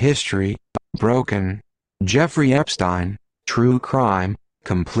Mysteries. History. Broken. Jeffrey Epstein. True Crime.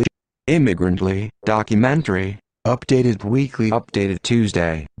 Complete. Immigrantly. Documentary. Updated weekly. Updated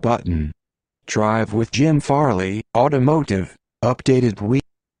Tuesday. Button. Drive with Jim Farley. Automotive. Updated week.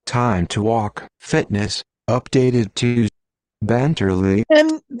 Time to Walk. Fitness. Updated Tuesday. Banterly.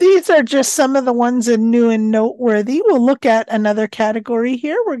 And these are just some of the ones in new and noteworthy. We'll look at another category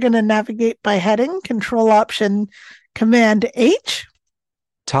here. We're going to navigate by heading, Control Option Command H.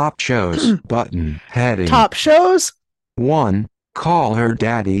 Top shows. Button. Heading. Top shows. 1. Call Her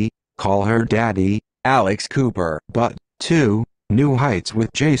Daddy. Call Her Daddy. Alex Cooper. But 2. New Heights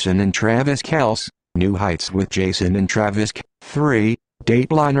with Jason and Travis Kelce. New Heights with Jason and Travis. 3.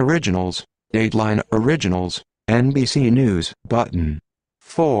 Dateline Originals. Dateline Originals. NBC News. Button.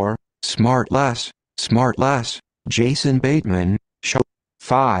 4. Smartless. Smartless. Jason Bateman. Show.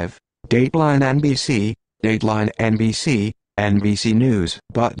 5. Dateline NBC. Dateline NBC. NBC News.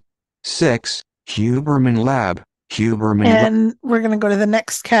 Button. 6. Huberman Lab. Huberman Lab. And we're going to go to the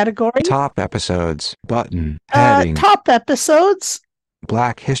next category. Top episodes. Button. Heading. Top episodes.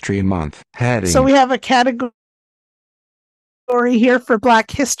 Black History Month. Heading. So we have a category here for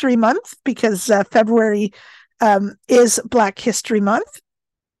Black History Month because February is Black History Month.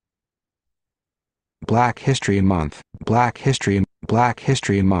 Black History Month. Black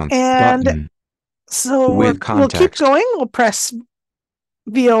History Month. And button. So With we'll keep context. going. We'll press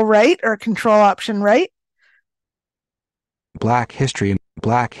VO right or Control Option right. Black History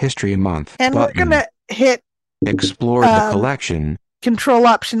Month. And button. we're going to hit Explore the collection. Control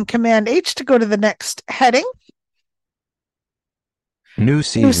Option Command H to go to the next heading. New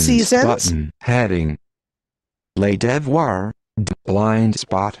seasons. seasons. Button. Heading. Les Devoirs. Blind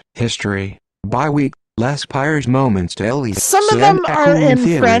Spot. History. Bi-week. Les Pires Moments Daily. Some of them are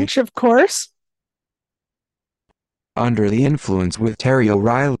in French, of course. Under the Influence with Terry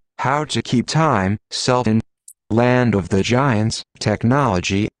O'Reilly. How to Keep Time. Sultan. Land of the Giants.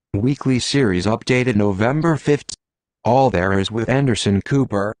 Technology. Weekly series updated November 5th. All There Is with Anderson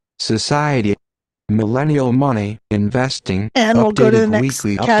Cooper. Society. Millennial Money. Investing. And we'll go to the Updated next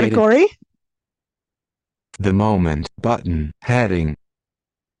weekly updated. category. The Moment. Button. Heading.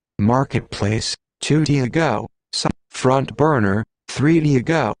 Marketplace. 2 ago. Front burner. 3D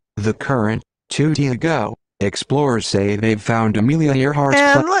ago, the current, 2D ago. Explorers say they've found Amelia Earhart's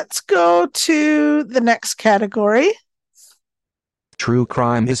And let's go to the next category. True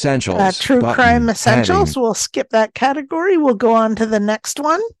Crime Essentials. True button, Crime Essentials. heading. We'll skip that category. We'll go on to the next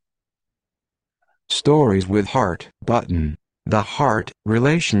one. Stories with Heart. Button. The Heart.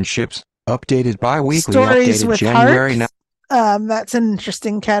 Relationships. Updated bi-weekly. Stories Updated with January. Heart. That's an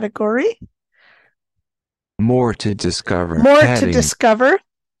interesting category. More to discover. More heading. to discover.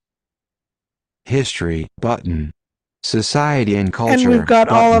 History. Button. Society and culture. And we've got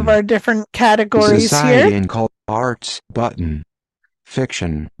button. all of our different categories Society here. and culture. Arts. Button.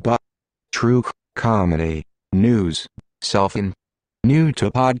 Fiction. True comedy. News. Self-in. New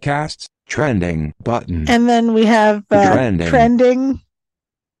to podcasts. Trending. Button. And then we have trending.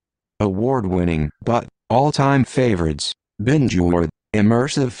 Award-winning. All-time favorites. Binge-worthy.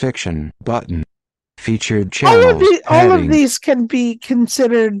 Immersive fiction. Button. Featured channels. All of these can be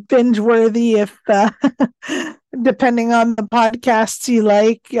considered binge-worthy if, depending on the podcasts you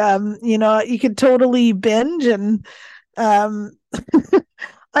like. You could totally binge, and I'm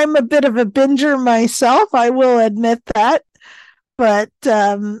a bit of a binger myself. I will admit that, but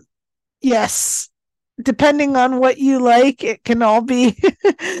yes, depending on what you like, it can all be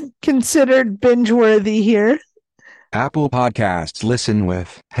considered binge-worthy here. Apple Podcasts Listen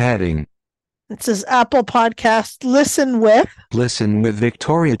with. Heading. It says Apple Podcast Listen with. Listen with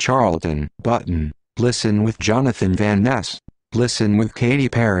Victoria Charlton. Button. Listen with Jonathan Van Ness. Listen with Katy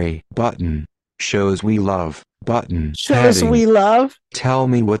Perry. Button. Shows we love. Button. Shows heading. we love. Tell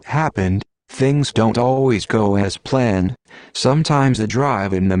me what happened. Things don't always go as planned. Sometimes a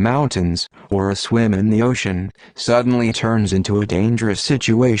drive in the mountains, or a swim in the ocean, suddenly turns into a dangerous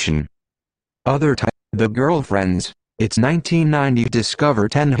situation. Other times, The Girlfriends. It's 1990. Discover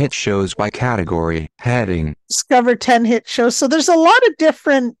 10 hit shows by category. Heading. Discover 10 hit shows. So there's a lot of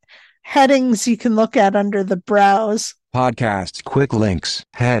different headings you can look at under the browse. Podcasts quick links.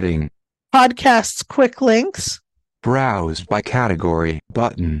 Heading. Podcasts quick links. Browse by category.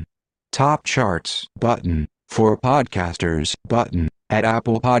 Button. Top charts. Button. For podcasters. Button. At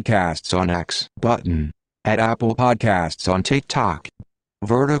Apple Podcasts on X. Button. At Apple Podcasts on TikTok.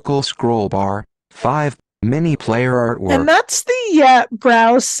 Vertical scroll bar. 5. Mini player artwork. And that's the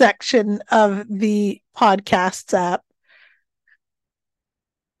browse section of the podcasts app.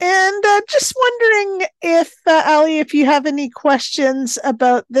 And just wondering if, Ali, if you have any questions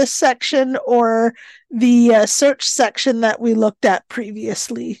about this section or the search section that we looked at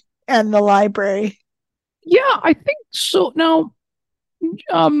previously and the library. Yeah, I think so. Now,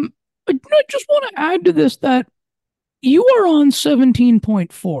 I just want to add to this that you are on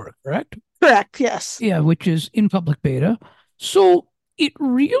 17.4, correct? Correct, yes. Yeah, which is in public beta. So it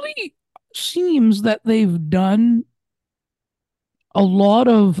really seems that they've done a lot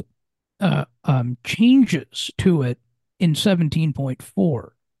of changes to it in 17.4.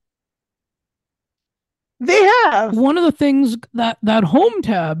 They have. One of the things that home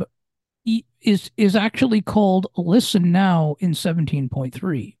tab is actually called Listen Now in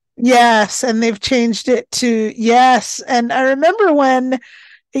 17.3. Yes, and they've changed it to yes. And I remember when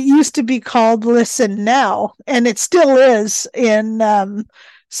it used to be called Listen Now, and it still is in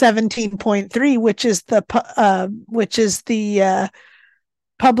 17.3, which is the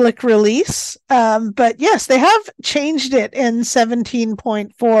public release. But yes, they have changed it in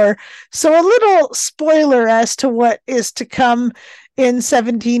 17.4. So a little spoiler as to what is to come in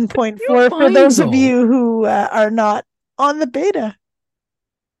 17.4 for those of you who are not on the beta.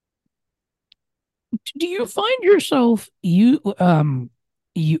 Do you find yourself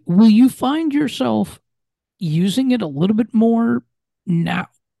will you find yourself using it a little bit more now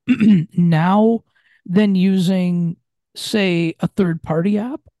now than using, say, a third party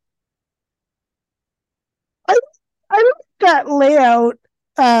app? I like that layout.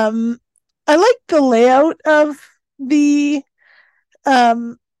 I like the layout of the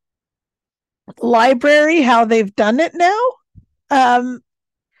library, how they've done it now.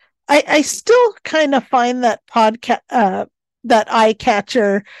 I still kind of find that that eye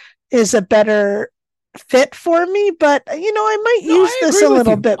catcher is a better fit for me, but I might use this a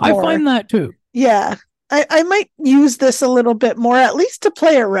little bit more. I find that too. Yeah, I might use this a little bit more, at least to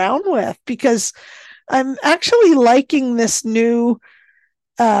play around with, because I'm actually liking this new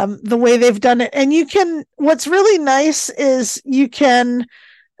the way they've done it. And what's really nice is you can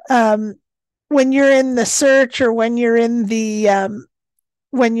when you're in the search or when you're in the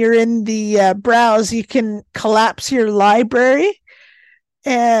browse, you can collapse your library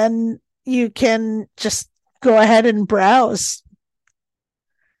and you can just go ahead and browse.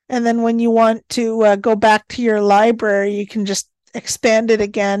 And then when you want to go back to your library, you can just expanded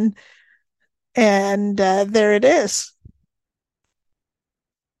again. And there it is.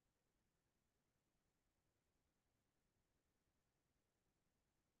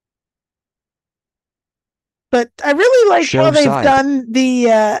 But I really like Show how they've side. done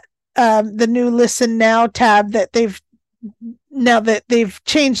the new Listen Now tab that they've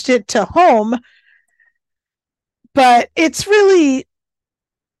changed it to home. But it's really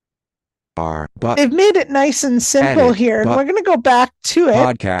they've made it nice and simple Edit, here. And we're going to go back to it.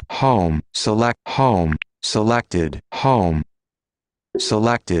 Podcast home, select home, selected home,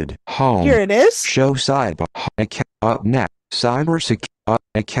 selected home. Here it is. Show sidebar. Account up next. Cybersecurity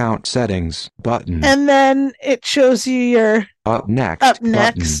account settings button. And then it shows you your Up next. Up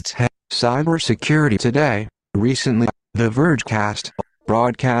next. Button. Cybersecurity today. Recently, the Vergecast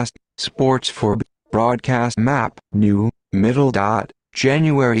broadcast sports for broadcast map new middle dot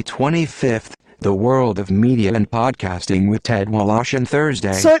January 25th. The world of media and podcasting with Ted Wolosh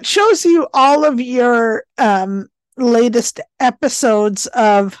Thursday. So it shows you all of your latest episodes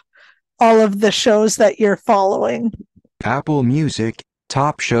of all of the shows that you're following. Apple Music,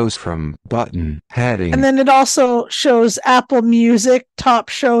 top shows from button heading. And then it also shows Apple Music, top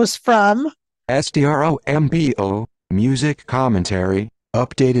shows from STROMBO, music commentary,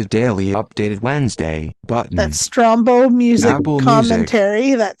 updated daily, updated Wednesday button. That's Strombo Music Apple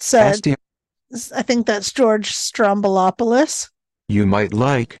Commentary. Music. That's I think that's George Strombolopoulos. You might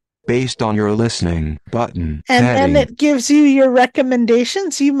like, based on your listening button. And heading. then it gives you your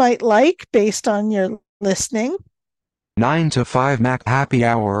recommendations you might like based on your listening. 9 to 5 Mac Happy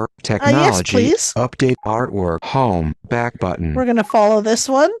Hour, technology, yes, please. Update artwork, home, back button. We're going to follow this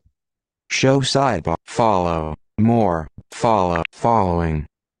one. Show sidebar, follow, more, follow, following.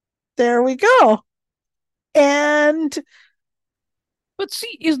 There we go. And But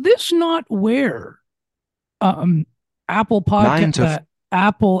see, is this not where Apple Podcast,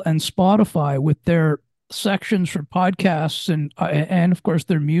 Apple and Spotify with their sections for podcasts and of course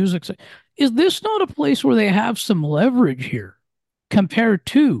their music, is this not a place where they have some leverage here compared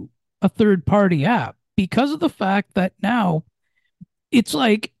to a third-party app because of the fact that now it's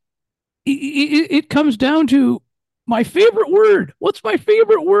like it comes down to my favorite word. What's my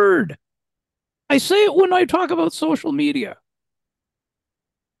favorite word? I say it when I talk about social media.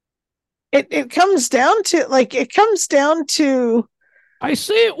 It comes down to I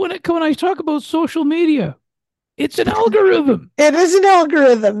say it when I talk about social media. It's an algorithm. It is an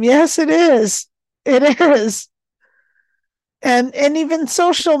algorithm. Yes, it is. It is. And even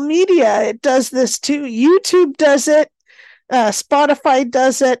social media, it does this too. YouTube does it. Spotify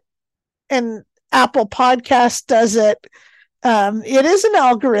does it. And Apple Podcast does it. It is an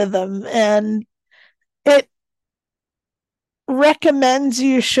algorithm, and it recommends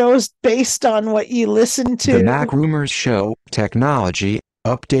you shows based on what you listen to. The Mac Rumors Show, technology,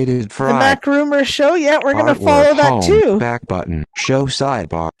 updated Friday. The Mac Rumors Show, yeah, we're going to follow that home, too. Back button, show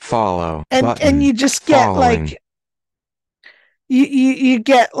sidebar, follow, and button, and you just get following. like you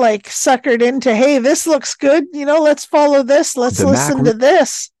get like suckered into, hey, this looks good, let's follow this, let's listen to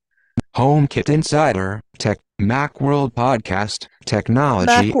this. HomeKit Insider, Macworld Podcast,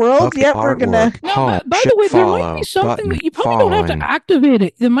 technology, Macworld, yep, we're gonna. Now, by the way, there might be something that you probably don't have to activate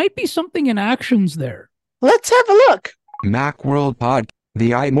it. There might be something in actions there. Let's have a look. Macworld Pod,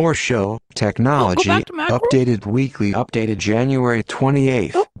 The iMore Show, technology, updated weekly, updated January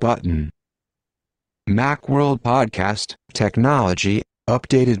 28th, button. Macworld Podcast, technology,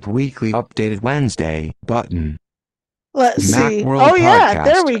 updated weekly, updated Wednesday, button. Let's see. Macworld yeah,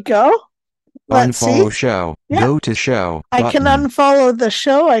 there we go. Let's unfollow see. show. Yeah. Go to show. I button. can unfollow the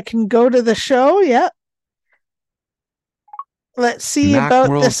show. I can go to the show. Yeah. Let's see about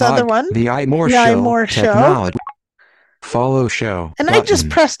this other one. The iMore Show. Technology. Follow show. And button. I just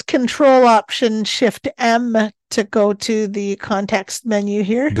pressed Control Option Shift M to go to the context menu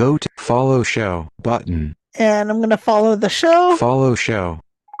here. Go to follow show button. And I'm going to follow the show. Follow show.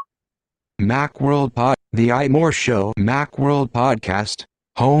 Macworld Pod. The iMore Show. Macworld Podcast.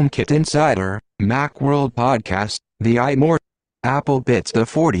 HomeKit Insider, Macworld Podcast, The iMore, Apple Bits the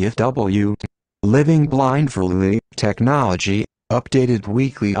 40th W, Living Blindfoldly, Technology, updated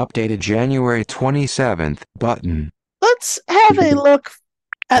weekly, updated January 27th, button. Let's have a look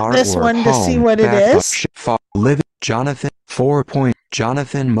at artwork, this one to see what it is. Living Jonathan 4.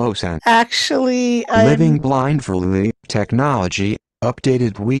 Jonathan Mosen. Actually, Living Blindfoldly, Technology,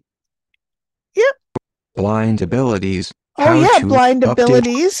 updated week. Yep. Blind abilities. Oh yeah, blind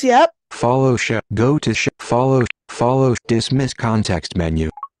abilities, yep. Follow show. Go to follow, dismiss context menu.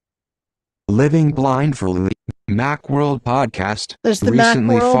 Living Blindfoldly, Macworld Podcast. There's the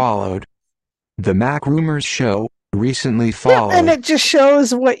recently Macworld. followed. The Mac Rumors Show, Recently Yeah, followed. and it just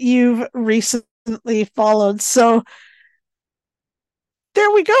shows what you've recently followed. So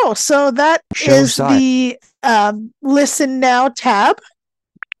there we go. So that Show is side. the Listen Now tab.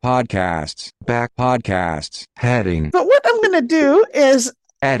 Podcasts. Back podcasts. Heading. But what I'm going to do is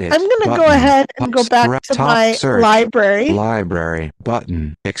Edit. I'm going to go button. ahead and go back to Top my search. library. Library.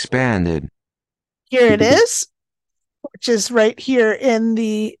 Button. Expanded. Here it is, which is right here in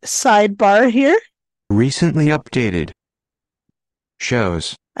the sidebar here. Recently updated.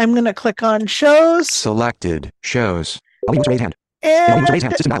 Shows. I'm going to click on shows. Selected. Shows. Raise hand. And Raise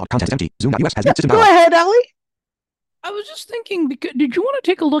hand. System dialog. Content empty. Zoom.us has system go dialog. ahead, Ellie. I was just thinking, did you want to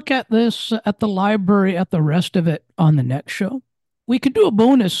take a look at this at the library, at the rest of it on the next show? We could do a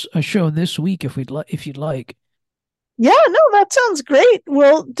bonus show this week if you'd like. Yeah, no, that sounds great.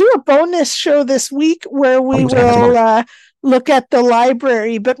 We'll do a bonus show this week where we will look at the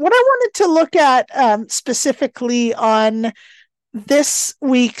library. But what I wanted to look at specifically on this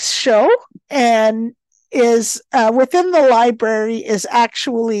week's show and is within the library is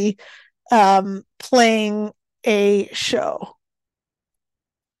actually playing a show.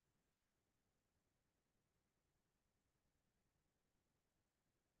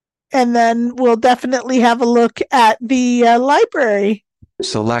 And then we'll definitely have a look at the library.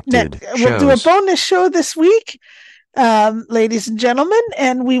 Selected. We'll do a bonus show this week, ladies and gentlemen,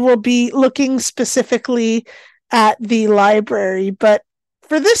 and we will be looking specifically at the library. But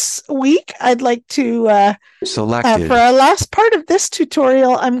for this week, I'd like to selected. For our last part of this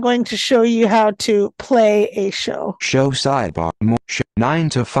tutorial, I'm going to show you how to play a show. Show sidebar. 9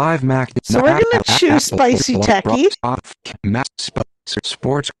 to 5 Mac. So we're going to choose Spicy Techy.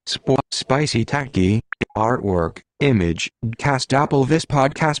 Sports. Spicy Techy. Artwork. Image. Cast Apple. This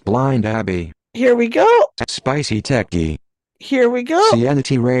podcast. Blind Abby. Here we go. Spicy Techy. Here we go.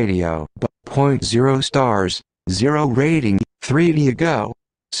 CNT Radio. 0.0 stars. 0 rating. 3 to go.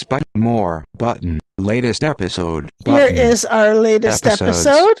 Spike more button. Latest episode button. Here is our latest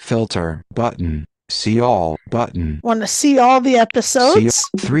episode. Filter button. See all button. Want to see all the episodes?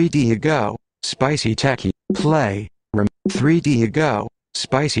 3D go. Spicy Techy. Play. 3D go.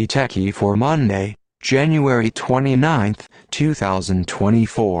 Spicy Techy for Monday, January 29th,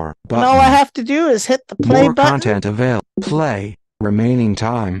 2024. Button. And all I have to do is hit the play more button. Content available. Play. Remaining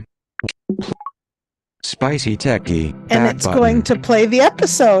time. Spicy Techy. And it's going to play the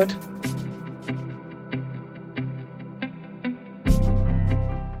episode.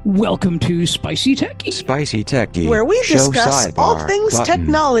 Welcome to Spicy Techy. Spicy Techy. Where we Show discuss sidebar all things button.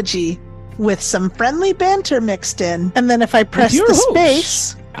 technology with some friendly banter mixed in. And then if I press the host.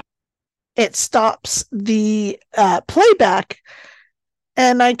 space, it stops the playback.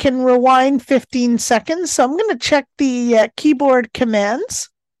 And I can rewind 15 seconds. So I'm going to check the keyboard commands.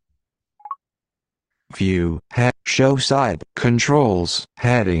 View, show side, controls,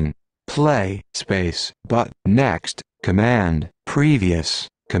 heading, play, space, but, next, command, previous,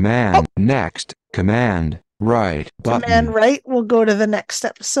 command, next, command, right, button. Command right will go to the next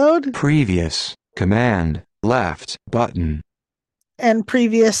episode. Previous, command, left, button. And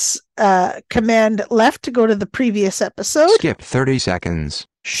previous command left to go to the previous episode. Skip 30 seconds.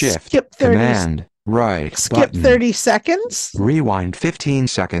 Shift, Skip 30 command, right, Skip button. 30 seconds. Rewind 15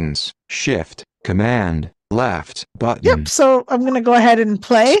 seconds. Shift, command, left, button. Yep, so I'm going to go ahead and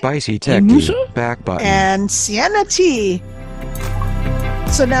play. Spicy Techy, Musa? back button. And Sienna T.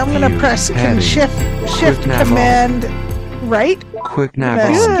 So now I'm going to View, press heading, shift nav command right. Quick nav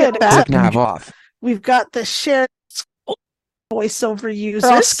Let's on. get back. Quick nav off. We've got the shared voiceover users.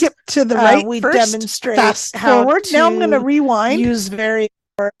 I'll skip to the right. We first, demonstrate fast how forward. now I'm going to rewind. Use very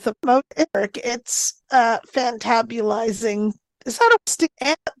The mode it's fantabulizing. Is that a stick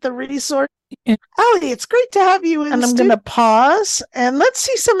at the resource? Yeah. Ali, it's great to have you in. And I'm going to pause and let's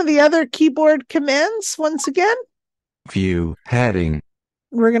see some of the other keyboard commands once again. View, heading,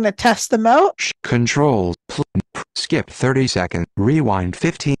 We're going to test them out. controls, skip 30 seconds, rewind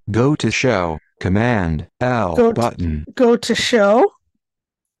 15, go to show, command, L, button, Go to show.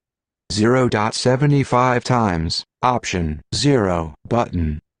 0.75 times, option, 0,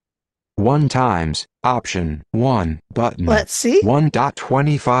 button, 1 times, option, 1, button, Let's see.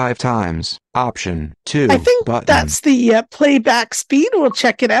 1.25 times, option, 2, I think button, that's the playback speed. We'll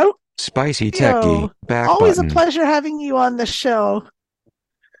check it out. Spicy Techy, Yo, back Always button, a pleasure having you on the show.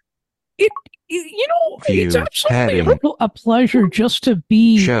 You know, it's View, absolutely heading. a pleasure just to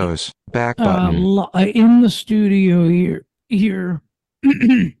be shows, back button, in the studio here,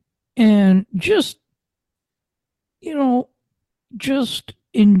 and just, just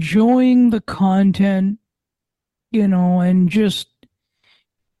enjoying the content, and just,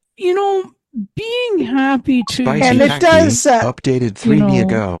 being happy to Spicy And it just, Techy, does, updated you 3D know,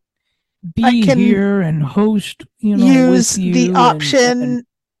 ago. I be can here and host, use with the you and option.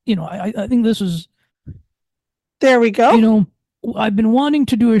 I think this is, There we go. you know, I've been wanting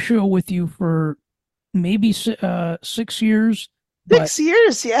to do a show with you for maybe 6 years, but 6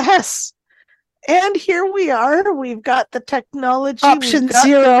 years, yes. And here we are. We've got the technology. Option we've got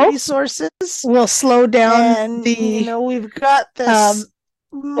 0 the resources. We'll slow down and, the. We've got this.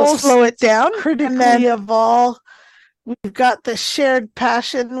 We'll slow it down. Critically then, of all, we've got the shared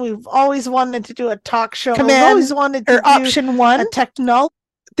passion. We've always wanted to do a talk show. We've always wanted to do option 1. A technology.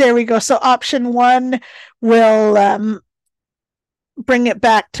 There we go. So option 1 will bring it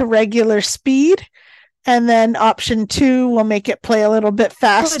back to regular speed. And then option 2 will make it play a little bit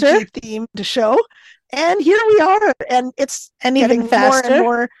faster. Themed show. And here we are. And it's even faster. More and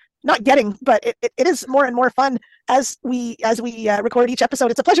more, not getting, but it is more and more fun as we record each episode.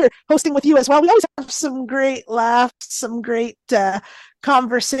 It's a pleasure hosting with you as well. We always have some great laughs, some great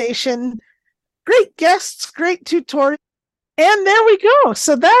conversation, great guests, great tutorials. And there we go.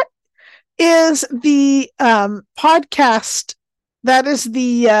 So that is the podcast. That is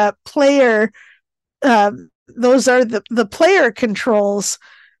the player. Those are the player controls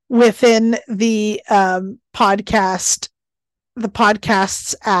within the podcast's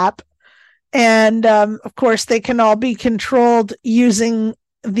app. And of course, they can all be controlled using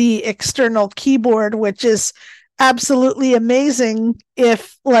the external keyboard, which is absolutely amazing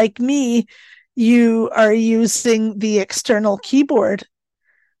if, like me, you are using the external keyboard.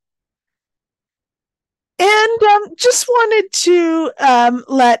 And just wanted to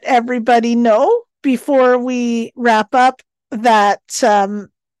let everybody know before we wrap up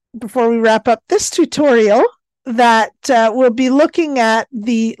this tutorial that we'll be looking at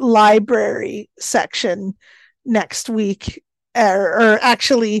the library section next week, or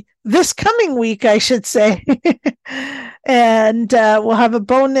actually this coming week, I should say. And we'll have a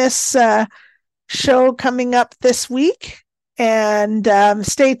bonus show coming up this week. And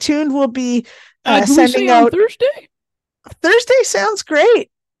stay tuned. We'll be sending out on Thursday. Thursday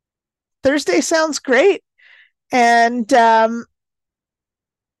sounds great. And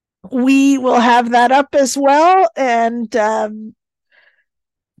we will have that up as well. And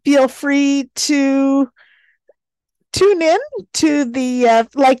feel free to tune in to the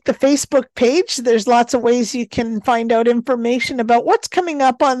the Facebook page. There's lots of ways you can find out information about what's coming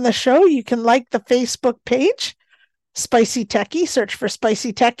up on the show. You can like the Facebook page, Spicy Techy. Search for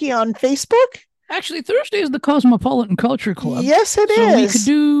Spicy Techy on Facebook. Actually, Thursday is the Cosmopolitan Culture Club. Yes, it is. So we could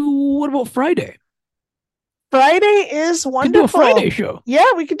do, what about Friday? Friday is wonderful. Could do a Friday show.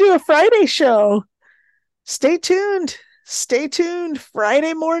 Yeah, we could do a Friday show. Stay tuned.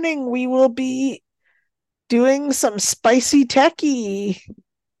 Friday morning, we will be doing some Spicy Techy.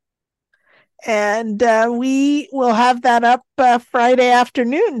 And we will have that up Friday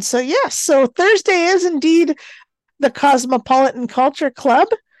afternoon. So yes, so Thursday is indeed the Cosmopolitan Culture Club.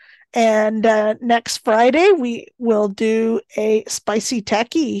 And next Friday, we will do a Spicy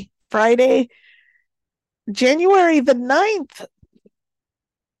Techy. Friday, January the 9th,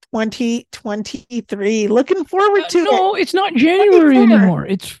 2023. Looking forward to it. No, it's not January anymore.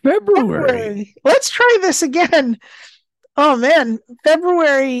 It's February. Let's try this again. Oh, man.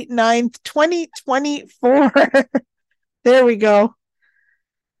 February 9th, 2024. There we go.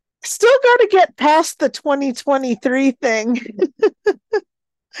 Still got to get past the 2023 thing.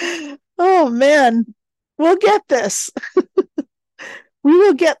 Oh, man. We'll get this. We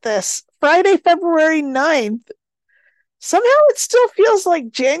will get this. Friday, February 9th. Somehow it still feels like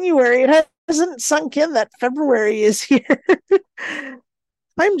January. It hasn't sunk in that February is here.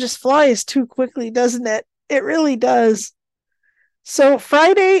 Time just flies too quickly, doesn't it? It really does. So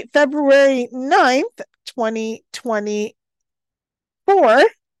Friday, February 9th, 2024,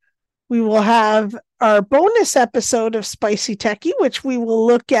 we will have our bonus episode of Spicy Techy, which we will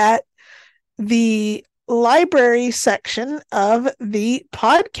look at the library section of the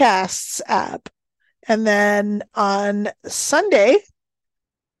podcasts app. And then on Sunday,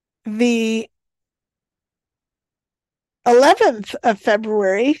 the 11th of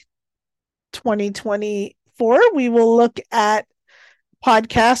February, 2024, we will look at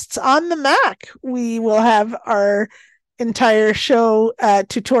podcasts on the Mac. We will have our entire show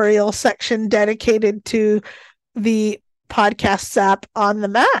tutorial section dedicated to the podcasts app on the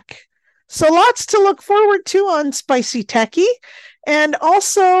Mac. So lots to look forward to on Spicy Techy. And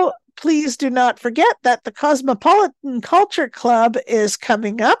also, please do not forget that the Cosmopolitan Culture Club is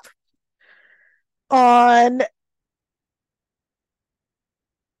coming up on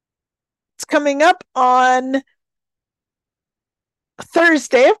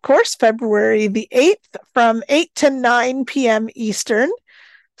Thursday, of course, February the 8th, from 8 to 9 p.m. Eastern,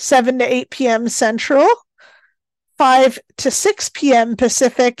 7 to 8 p.m. Central, 5 to 6 p.m.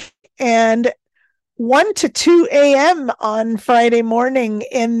 Pacific, and 1 to 2 a.m. on Friday morning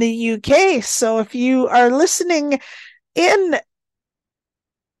in the UK. So if you are listening in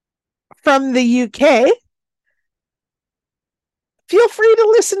from the UK, feel free to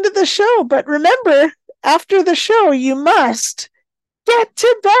listen to the show. But remember, after the show, you must get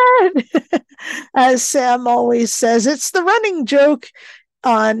to bed. As Sam always says, it's the running joke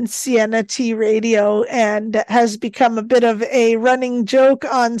on Sienna T Radio and has become a bit of a running joke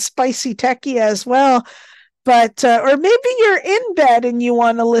on Spicy Techy as well. But, or maybe you're in bed and you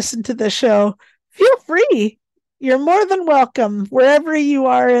want to listen to the show, feel free. You're more than welcome wherever you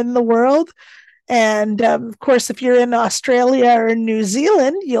are in the world. And of course, if you're in Australia or New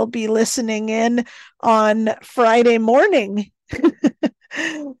Zealand, you'll be listening in on Friday morning.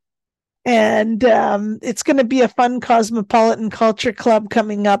 And it's going to be a fun Cosmopolitan Culture Club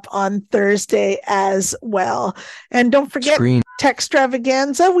coming up on Thursday as well. And don't forget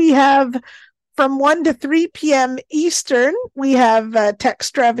Techstravaganza. We have from 1 to 3 p.m. Eastern, we have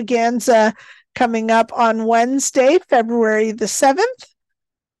Techstravaganza coming up on Wednesday, February the 7th.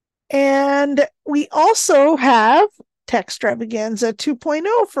 And we also have Techstravaganza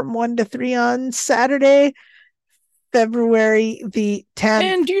 2.0 from 1 to 3 on Saturday, February the 10th.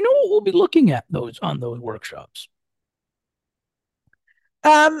 And do you know what we'll be looking at on those workshops?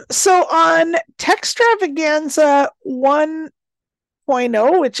 So on Techstravaganza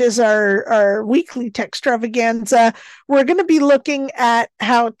 1.0, which is our weekly Techstravaganza, we're going to be looking at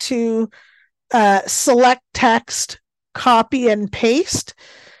how to select text, copy, and paste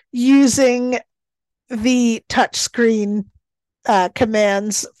using the touchscreen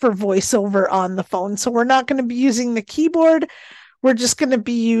commands for voiceover on the phone. So we're not going to be using the keyboard. We're just going to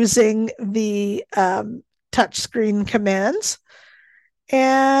be using the touchscreen commands.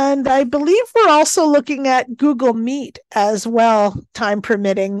 And I believe we're also looking at Google Meet as well, time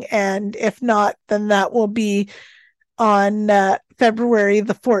permitting. And if not, then that will be on February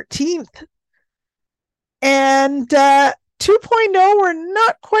the 14th. And 2.0, we're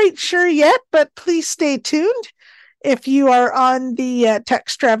not quite sure yet, but please stay tuned if you are on the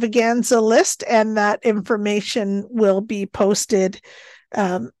Techstravaganza list, and that information will be posted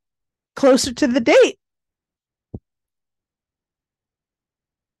closer to the date.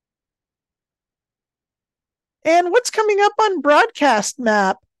 And what's coming up on Broadcast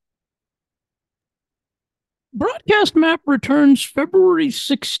Map? Broadcast Map returns February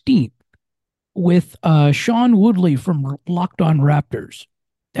 16th with Sean Woodley from Locked On Raptors.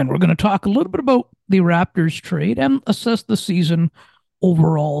 And we're going to talk a little bit about the Raptors trade and assess the season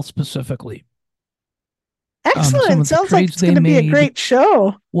overall specifically. Excellent. Sounds like it's going to be a great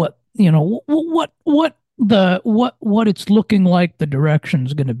show. What it's looking like, the direction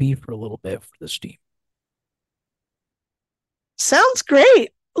is going to be for a little bit for this team. Sounds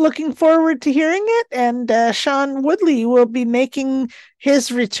great. Looking forward to hearing it. And Sean Woodley will be making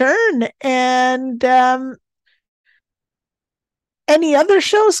his return. And any other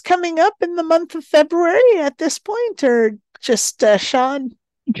shows coming up in the month of February at this point, or just Sean?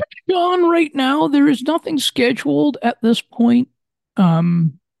 Just Sean right now. There is nothing scheduled at this point.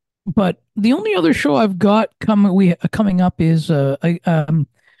 But the only other show I've got coming up is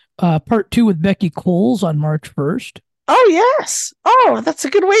part 2 with Becky Coles on March 1st. Oh, yes. Oh, that's a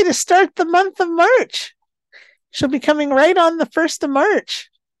good way to start the month of March. She'll be coming right on the 1st of March.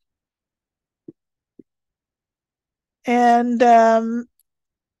 And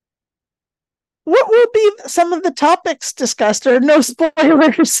what will be some of the topics discussed, or no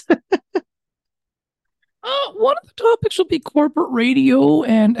spoilers? One of the topics will be corporate radio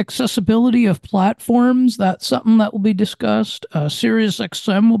and accessibility of platforms. That's something that will be discussed. Sirius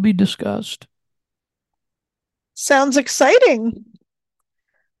XM will be discussed. Sounds exciting.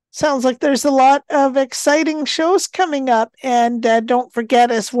 Sounds like there's a lot of exciting shows coming up. And don't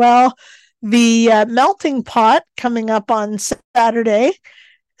forget as well, the Melting Pot coming up on Saturday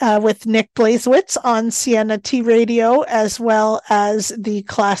with Nick Blazewicz on Sienna T Radio, as well as the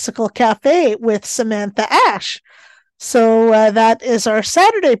Classical Cafe with Samantha Ash. So that is our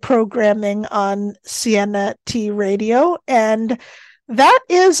Saturday programming on Sienna T Radio. And that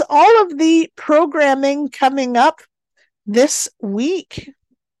is all of the programming coming up this week.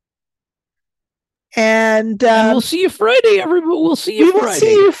 And we'll see you Friday, everybody. We'll see you Friday. We will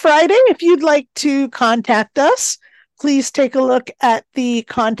see you Friday. If you'd like to contact us, please take a look at the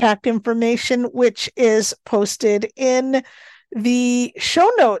contact information, which is posted in the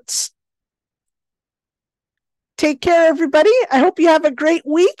show notes. Take care, everybody. I hope you have a great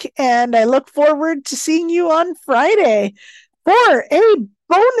week, and I look forward to seeing you on Friday for a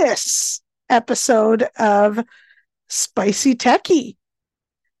bonus episode of Spicy Techy.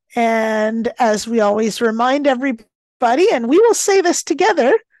 And as we always remind everybody, and we will say this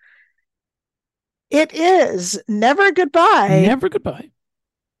together, it is never goodbye. Never goodbye.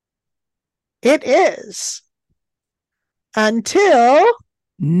 It is until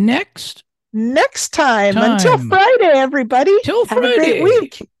next time. Until Friday, everybody. Till Have Friday. a great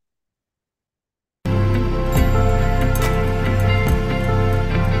week.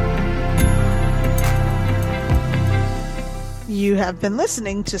 You have been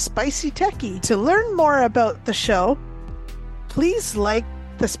listening to Spicy Techy. To learn more about the show, please like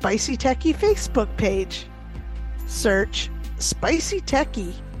the Spicy Techy Facebook page. Search Spicy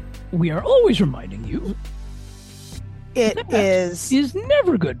Techy. We are always reminding you it is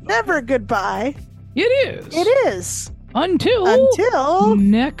never goodbye. Never goodbye. It is. It is. Until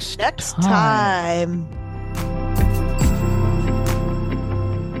next time.